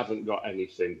that haven't got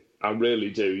anything. I really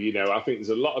do. I think there's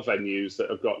a lot of venues that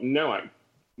have got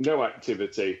no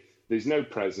activity. There's no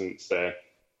presence there.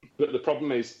 But the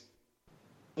problem is,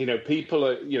 people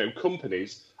are,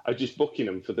 companies are just booking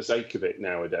them for the sake of it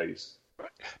nowadays.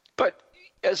 But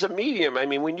as a medium, I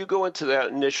mean, when you go into that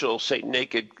initial, say,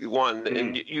 naked one,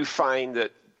 and you find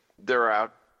that there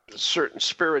are certain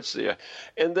spirits there,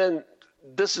 and then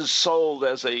this is sold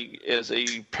as a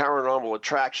paranormal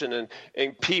attraction,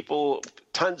 and people,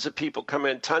 tons of people come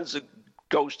in, tons of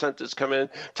ghost hunters come in,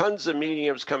 tons of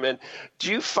mediums come in. Do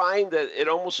you find that it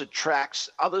almost attracts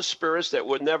other spirits that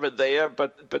were never there,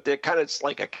 but they're kind of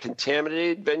like a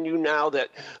contaminated venue now, that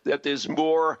there's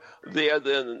more there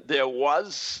than there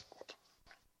was?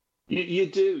 You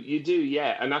do,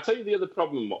 yeah. And I'll tell you the other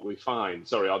problem, what we find,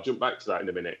 sorry, I'll jump back to that in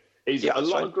a minute, is a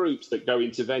lot of groups that go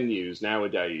into venues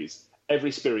nowadays,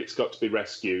 every spirit's got to be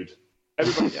rescued.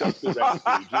 Everybody's got to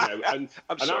be rescued,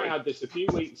 and I had this a few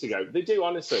weeks ago. They do,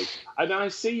 honestly. And I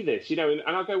see this, and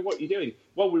I go, what are you doing?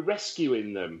 Well, we're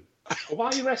rescuing them. Well, why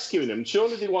are you rescuing them?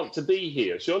 Surely they want to be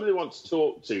here. Surely they want to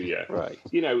talk to you. Right.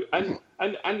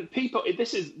 And people,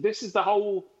 this is the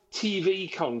whole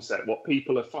TV concept, what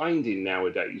people are finding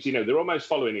nowadays. They're almost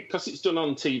following it because it's done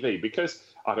on TV, because,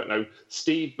 I don't know,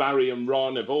 Steve, Barry and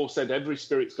Ron have all said every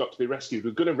spirit's got to be rescued.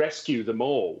 We're going to rescue them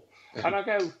all. And I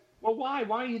go, well, why?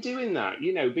 Why are you doing that?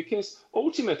 Because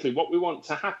ultimately what we want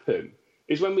to happen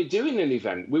is when we're doing an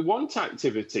event, we want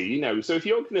activity, So if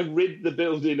you're going to rid the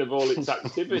building of all its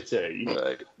activity,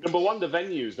 right. Number one, the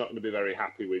venue's not going to be very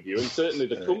happy with you, and certainly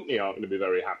the company aren't going to be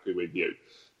very happy with you.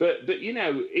 But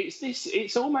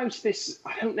it's almost this,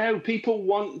 I don't know, people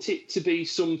want it to be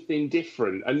something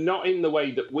different and not in the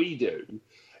way that we do.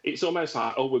 It's almost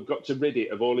like, we've got to rid it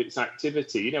of all its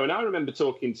activity, And I remember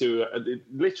talking to,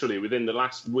 literally within the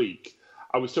last week,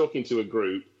 I was talking to a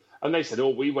group, and they said,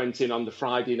 we went in on the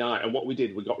Friday night, and what we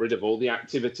did, we got rid of all the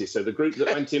activity. So the group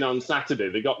that went in on Saturday,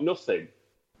 they got nothing.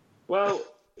 Well,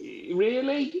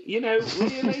 really?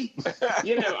 Really?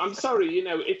 I'm sorry,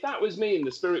 if that was me in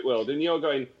the spirit world, and you're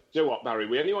going, do you know what, Barry,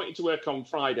 we only want you to work on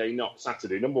Friday, not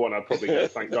Saturday. Number one, I'd probably go,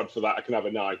 thank God for that, I can have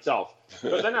a night off.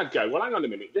 But then I'd go, well, hang on a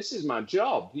minute, this is my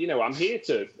job. I'm here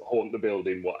to haunt the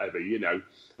building, whatever,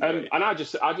 And I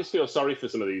just feel sorry for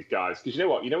some of these guys, because you know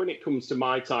what? When it comes to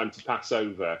my time to pass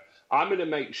over, I'm going to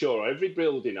make sure every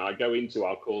building I go into,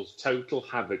 I'll cause total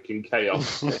havoc and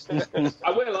chaos.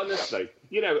 I will, honestly.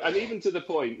 And even to the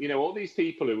point, all these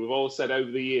people who have all said over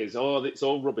the years, it's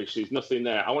all rubbish, there's nothing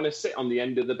there. I want to sit on the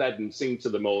end of the bed and sing to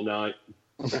them all night.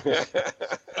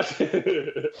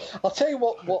 I'll tell you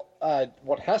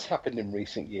what has happened in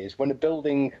recent years. When a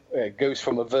building goes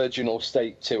from a virginal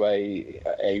state to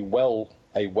a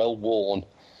well-worn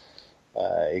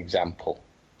example,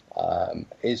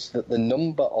 is that the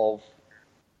number of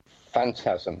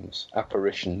phantasms,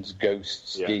 apparitions,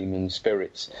 ghosts, demons,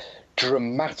 spirits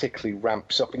dramatically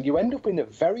ramps up, and you end up in a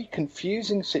very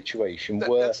confusing situation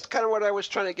where... That's kind of what I was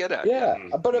trying to get at. Yeah,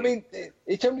 but I mean,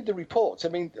 it's only the reports. I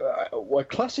mean, a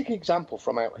classic example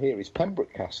from out here is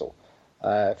Pembroke Castle.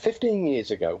 15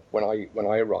 years ago, when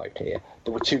I arrived here,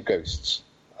 there were two ghosts.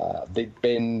 They'd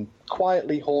been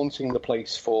quietly haunting the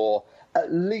place for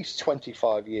at least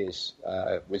 25 years,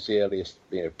 was the earliest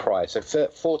prior, so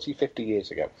 40, 50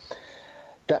 years ago.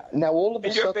 Now, all of a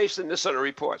sudden... And you're basing this on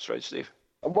reports, right, Steve?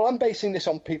 Well, I'm basing this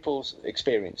on people's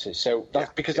experiences, so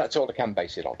that's all I can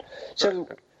base it on. So,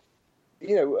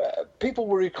 people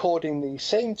were recording the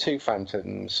same two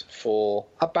phantoms for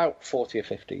about 40 or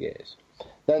 50 years.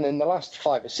 Then in the last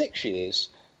 5 or 6 years,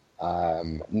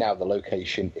 now the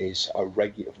location is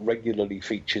regularly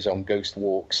features on ghost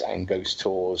walks and ghost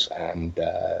tours and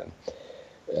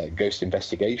ghost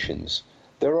investigations.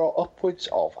 There are upwards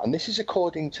of, and this is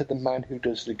according to the man who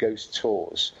does the ghost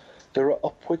tours, there are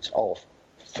upwards of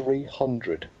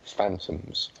 300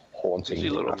 phantoms haunting the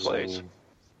little place.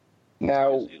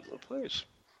 Now, little place.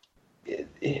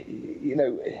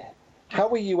 how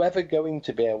are you ever going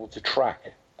to be able to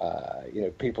track,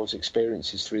 people's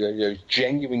experiences through those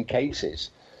genuine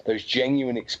cases, those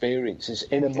genuine experiences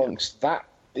in amongst that?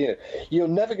 You're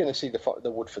never going to see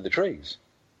the wood for the trees.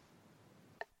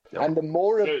 No. And the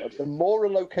more a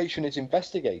location is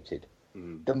investigated,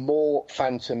 the more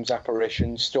phantoms,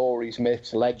 apparitions, stories,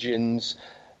 myths, legends,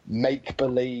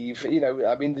 make-believe.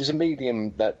 There's a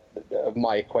medium of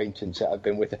my acquaintance that I've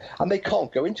been with, and they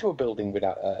can't go into a building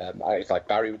without. It's like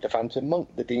Barry with the Phantom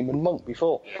Monk, the Demon Monk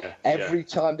before. Every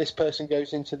time this person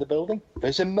goes into the building,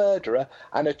 there's a murderer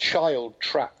and a child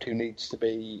trapped who needs to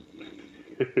be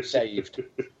saved.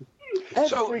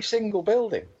 Every single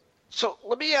building. So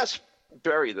let me ask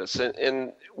Barry this,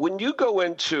 and when you go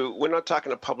into, we're not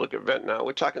talking a public event now,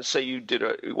 we're talking, say you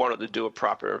wanted to do a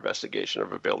proper investigation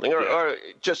of a building, or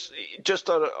just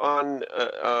on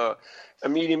a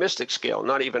mediumistic scale,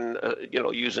 not even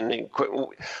using the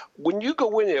equipment. When you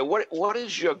go in there, what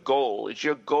is your goal? Is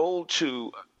your goal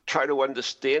to try to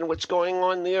understand what's going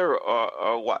on there,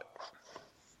 or what?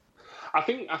 I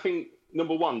think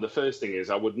number one, the first thing is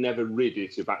I would never rid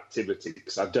it of activity,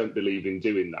 because I don't believe in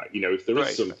doing that. If there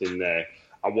is something there,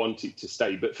 I want it to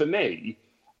stay. But for me,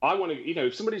 I want to,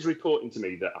 if somebody's reporting to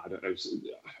me that, I don't know,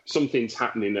 something's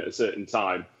happening at a certain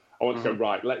time, I want to go,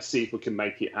 right, let's see if we can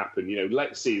make it happen.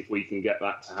 Let's see if we can get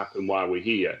that to happen while we're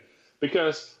here.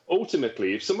 Because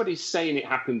ultimately, if somebody's saying it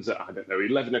happens at,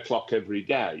 11 o'clock every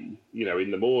day,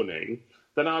 in the morning,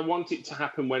 then I want it to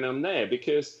happen when I'm there,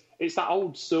 because it's that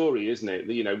old story, isn't it?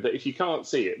 That if you can't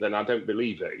see it, then I don't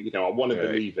believe it. I want to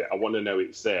believe it. I want to know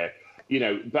it's there.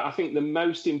 But I think the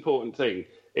most important thing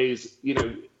is,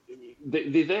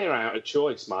 they're there out of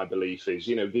choice, my belief is.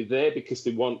 They're there because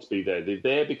they want to be there. They're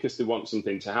there because they want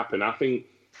something to happen. I think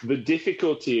the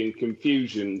difficulty and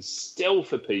confusion still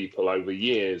for people over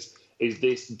years is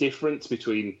this difference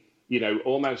between,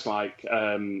 almost like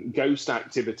ghost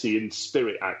activity and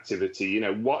spirit activity.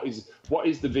 What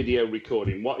is the video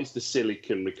recording? What is the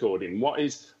silicon recording? What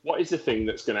is the thing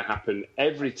that's going to happen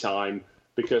every time,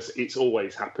 because it's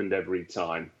always happened every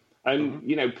time? And,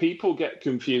 people get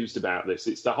confused about this.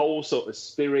 It's the whole sort of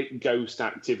spirit ghost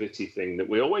activity thing that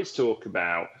we always talk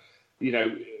about.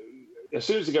 As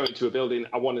soon as I go into a building,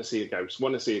 I want to see a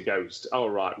ghost, Oh,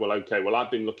 right. Well, okay. Well,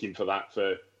 I've been looking for that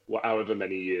for however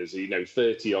many years,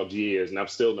 30 odd years, and I've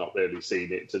still not really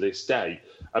seen it to this day.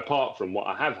 Apart from what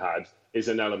I have had is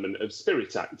an element of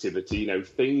spirit activity,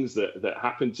 things that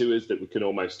happen to us that we can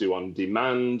almost do on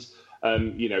demand,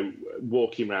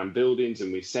 walking around buildings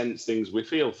and we sense things, we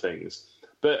feel things.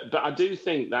 But I do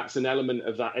think that's an element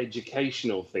of that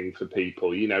educational thing for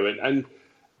people, and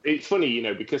it's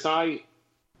funny, because I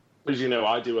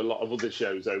do a lot of other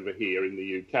shows over here in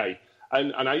the UK.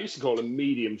 And I used to call them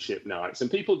mediumship nights, and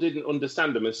people didn't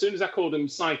understand them. As soon as I called them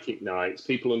psychic nights,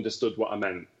 people understood what I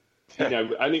meant.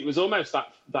 And it was almost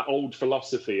that old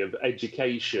philosophy of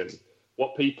education.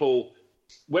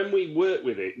 When we work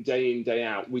with it day in, day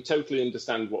out, we totally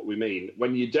understand what we mean.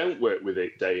 When you don't work with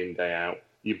it day in, day out,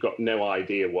 you've got no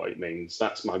idea what it means.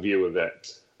 That's my view of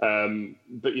it.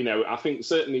 But I think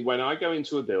certainly when I go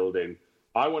into a building,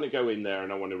 I want to go in there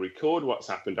and I want to record what's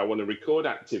happened. I want to record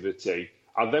activity.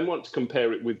 I then want to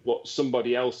compare it with what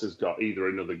somebody else has got, either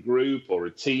another group or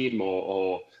a team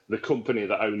or the company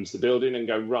that owns the building, and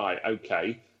go, right,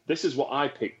 okay, this is what I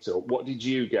picked up. What did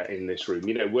you get in this room?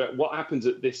 What happens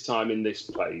at this time in this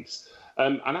place?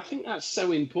 And I think that's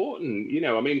so important.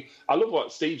 I love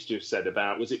what Steve's just said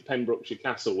about, was it Pembrokeshire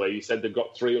Castle, where you said they've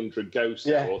got 300 ghosts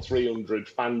there, or 300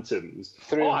 phantoms.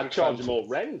 I'd charge them all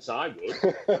rent, I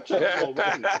would. I'd charge them all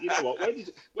rent. You know what,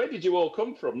 where did you all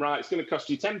come from? Right, it's going to cost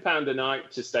you £10 a night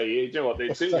to stay here. You know what,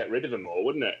 they'd soon get rid of them all,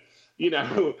 wouldn't it?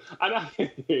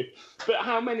 But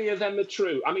how many of them are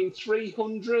true?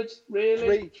 300,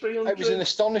 really? 300?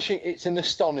 It's an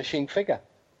astonishing figure.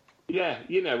 Yeah,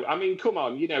 come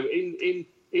on, in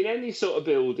any sort of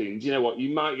building, you know what,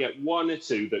 you might get one or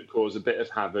two that cause a bit of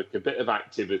havoc, a bit of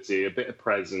activity, a bit of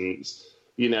presence.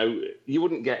 You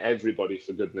wouldn't get everybody,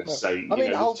 for goodness sake.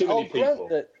 I'll too many people.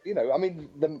 grant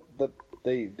that,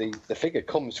 the figure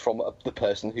comes from the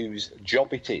person whose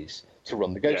job it is to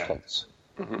run the ghost hunts.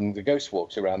 And the ghost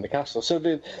walks around the castle. So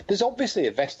there's obviously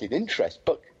a vested interest,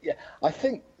 but I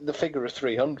think the figure of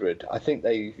 300, I think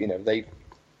they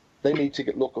need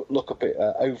to look up at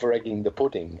over-egging the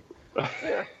pudding.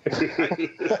 Yeah.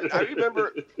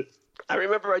 I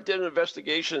remember I did an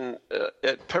investigation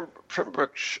at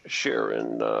Pembrokeshire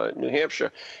in New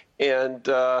Hampshire, and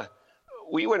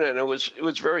we went in. It was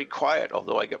very quiet.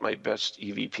 Although I got my best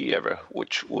EVP ever,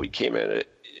 which when we came in,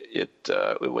 it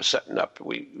was setting up.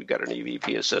 We got an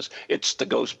EVP that says it's the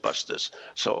Ghostbusters.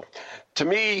 So to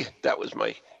me, that was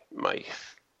my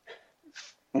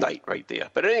night right there.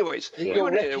 But anyways, your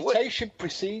reputation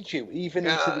precedes you even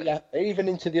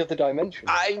into the other dimension.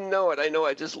 I know it.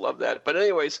 I just love that. But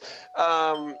anyways,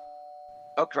 oh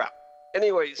crap.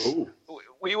 Anyways,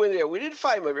 we went there. We didn't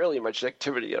find really much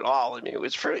activity at all. I mean, it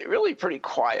was really pretty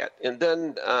quiet. And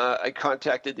then I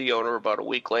contacted the owner about a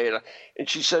week later, and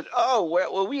she said, "Oh,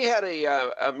 well, we had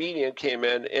a medium came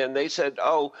in, and they said,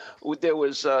 oh, there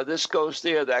was this goes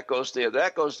there, that goes there,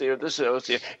 that goes there, this goes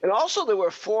there, and also there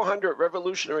were 400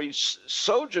 Revolutionary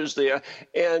soldiers there,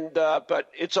 and but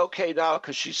it's okay now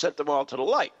because she sent them all to the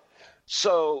light."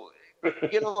 So.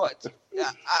 You know what?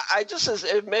 I just was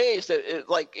amazed that,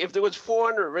 like, if there was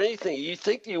 400 or anything, you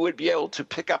think you would be able to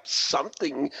pick up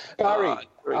something. Barry,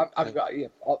 I've got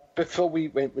before we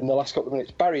went in the last couple of minutes.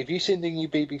 Barry, have you seen the new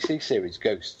BBC series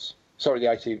Ghosts? Sorry, the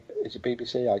ITV. Is it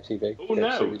BBC, ITV? Oh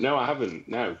no, I haven't.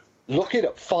 No. Look it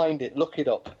up. Find it. Look it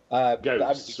up.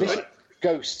 Ghosts.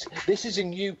 Ghosts. This is a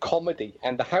new comedy,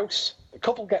 and the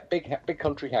couple get big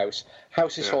country house.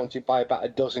 House is haunted by about a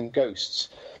dozen ghosts.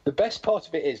 The best part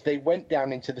of it is they went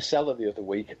down into the cellar the other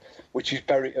week, which is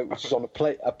on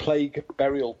a plague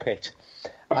burial pit,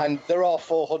 and there are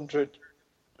 400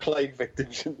 plague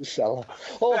victims in the cellar,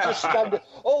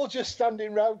 all just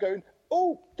standing round going,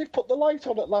 "Oh, they've put the light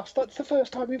on at last. That's the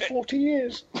first time in 40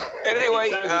 years." Anyway,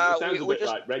 it sounds a bit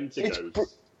like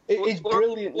Rent-A-Ghost. It's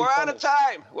brilliant. We're out of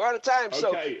time.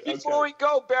 So before we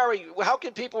go, Barry, how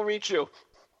can people reach you?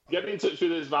 Get in touch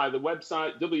with us via the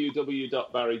website,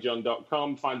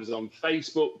 www.barriejohn.com. Find us on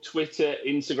Facebook, Twitter,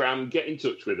 Instagram. Get in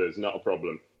touch with us. Not a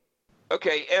problem.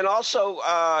 Okay, and also,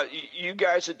 you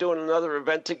guys are doing another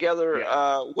event together.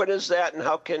 Yeah. What is that, and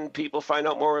how can people find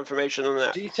out more information on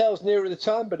that? Details nearer the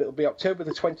time, but it'll be October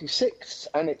the 26th,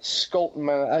 and it's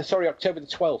October the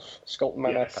 12th, Scolton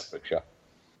Manor, Hertfordshire.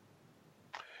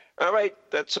 All right,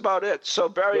 that's about it. So,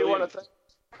 Barry, I want to thank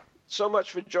you so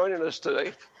much for joining us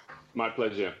today. My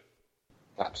pleasure.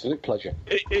 Absolute pleasure.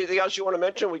 Anything else you want to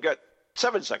mention? We got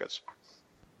 7 seconds.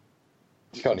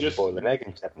 You can't even boil an egg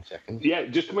in 7 seconds. Yeah,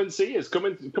 just come and see us. Come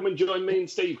and join me and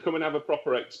Steve. Come and have a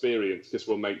proper experience, because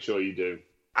we'll make sure you do.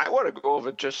 I want to go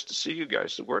over just to see you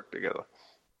guys to work together.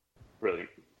 Brilliant.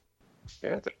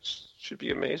 Yeah, that should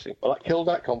be amazing. Well, that killed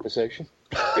that conversation.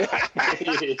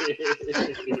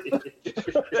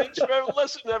 Thanks for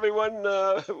listening, everyone.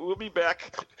 We'll be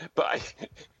back. Bye.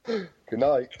 Good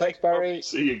night. Thanks, Barry.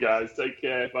 See you guys. Take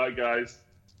care. Bye, guys.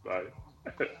 Bye.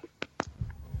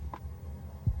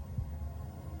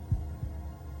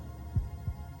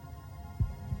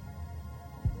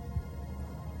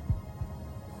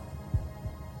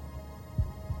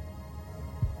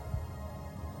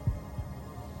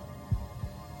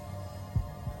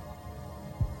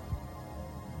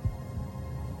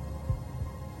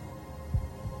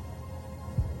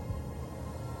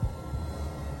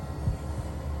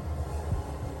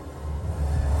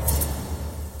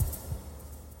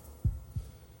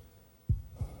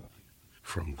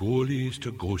 From ghoulies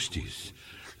to ghosties,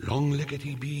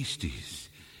 long-leggedy beasties,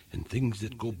 and things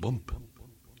that go bump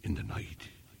in the night.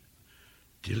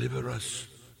 Deliver us,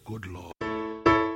 good Lord.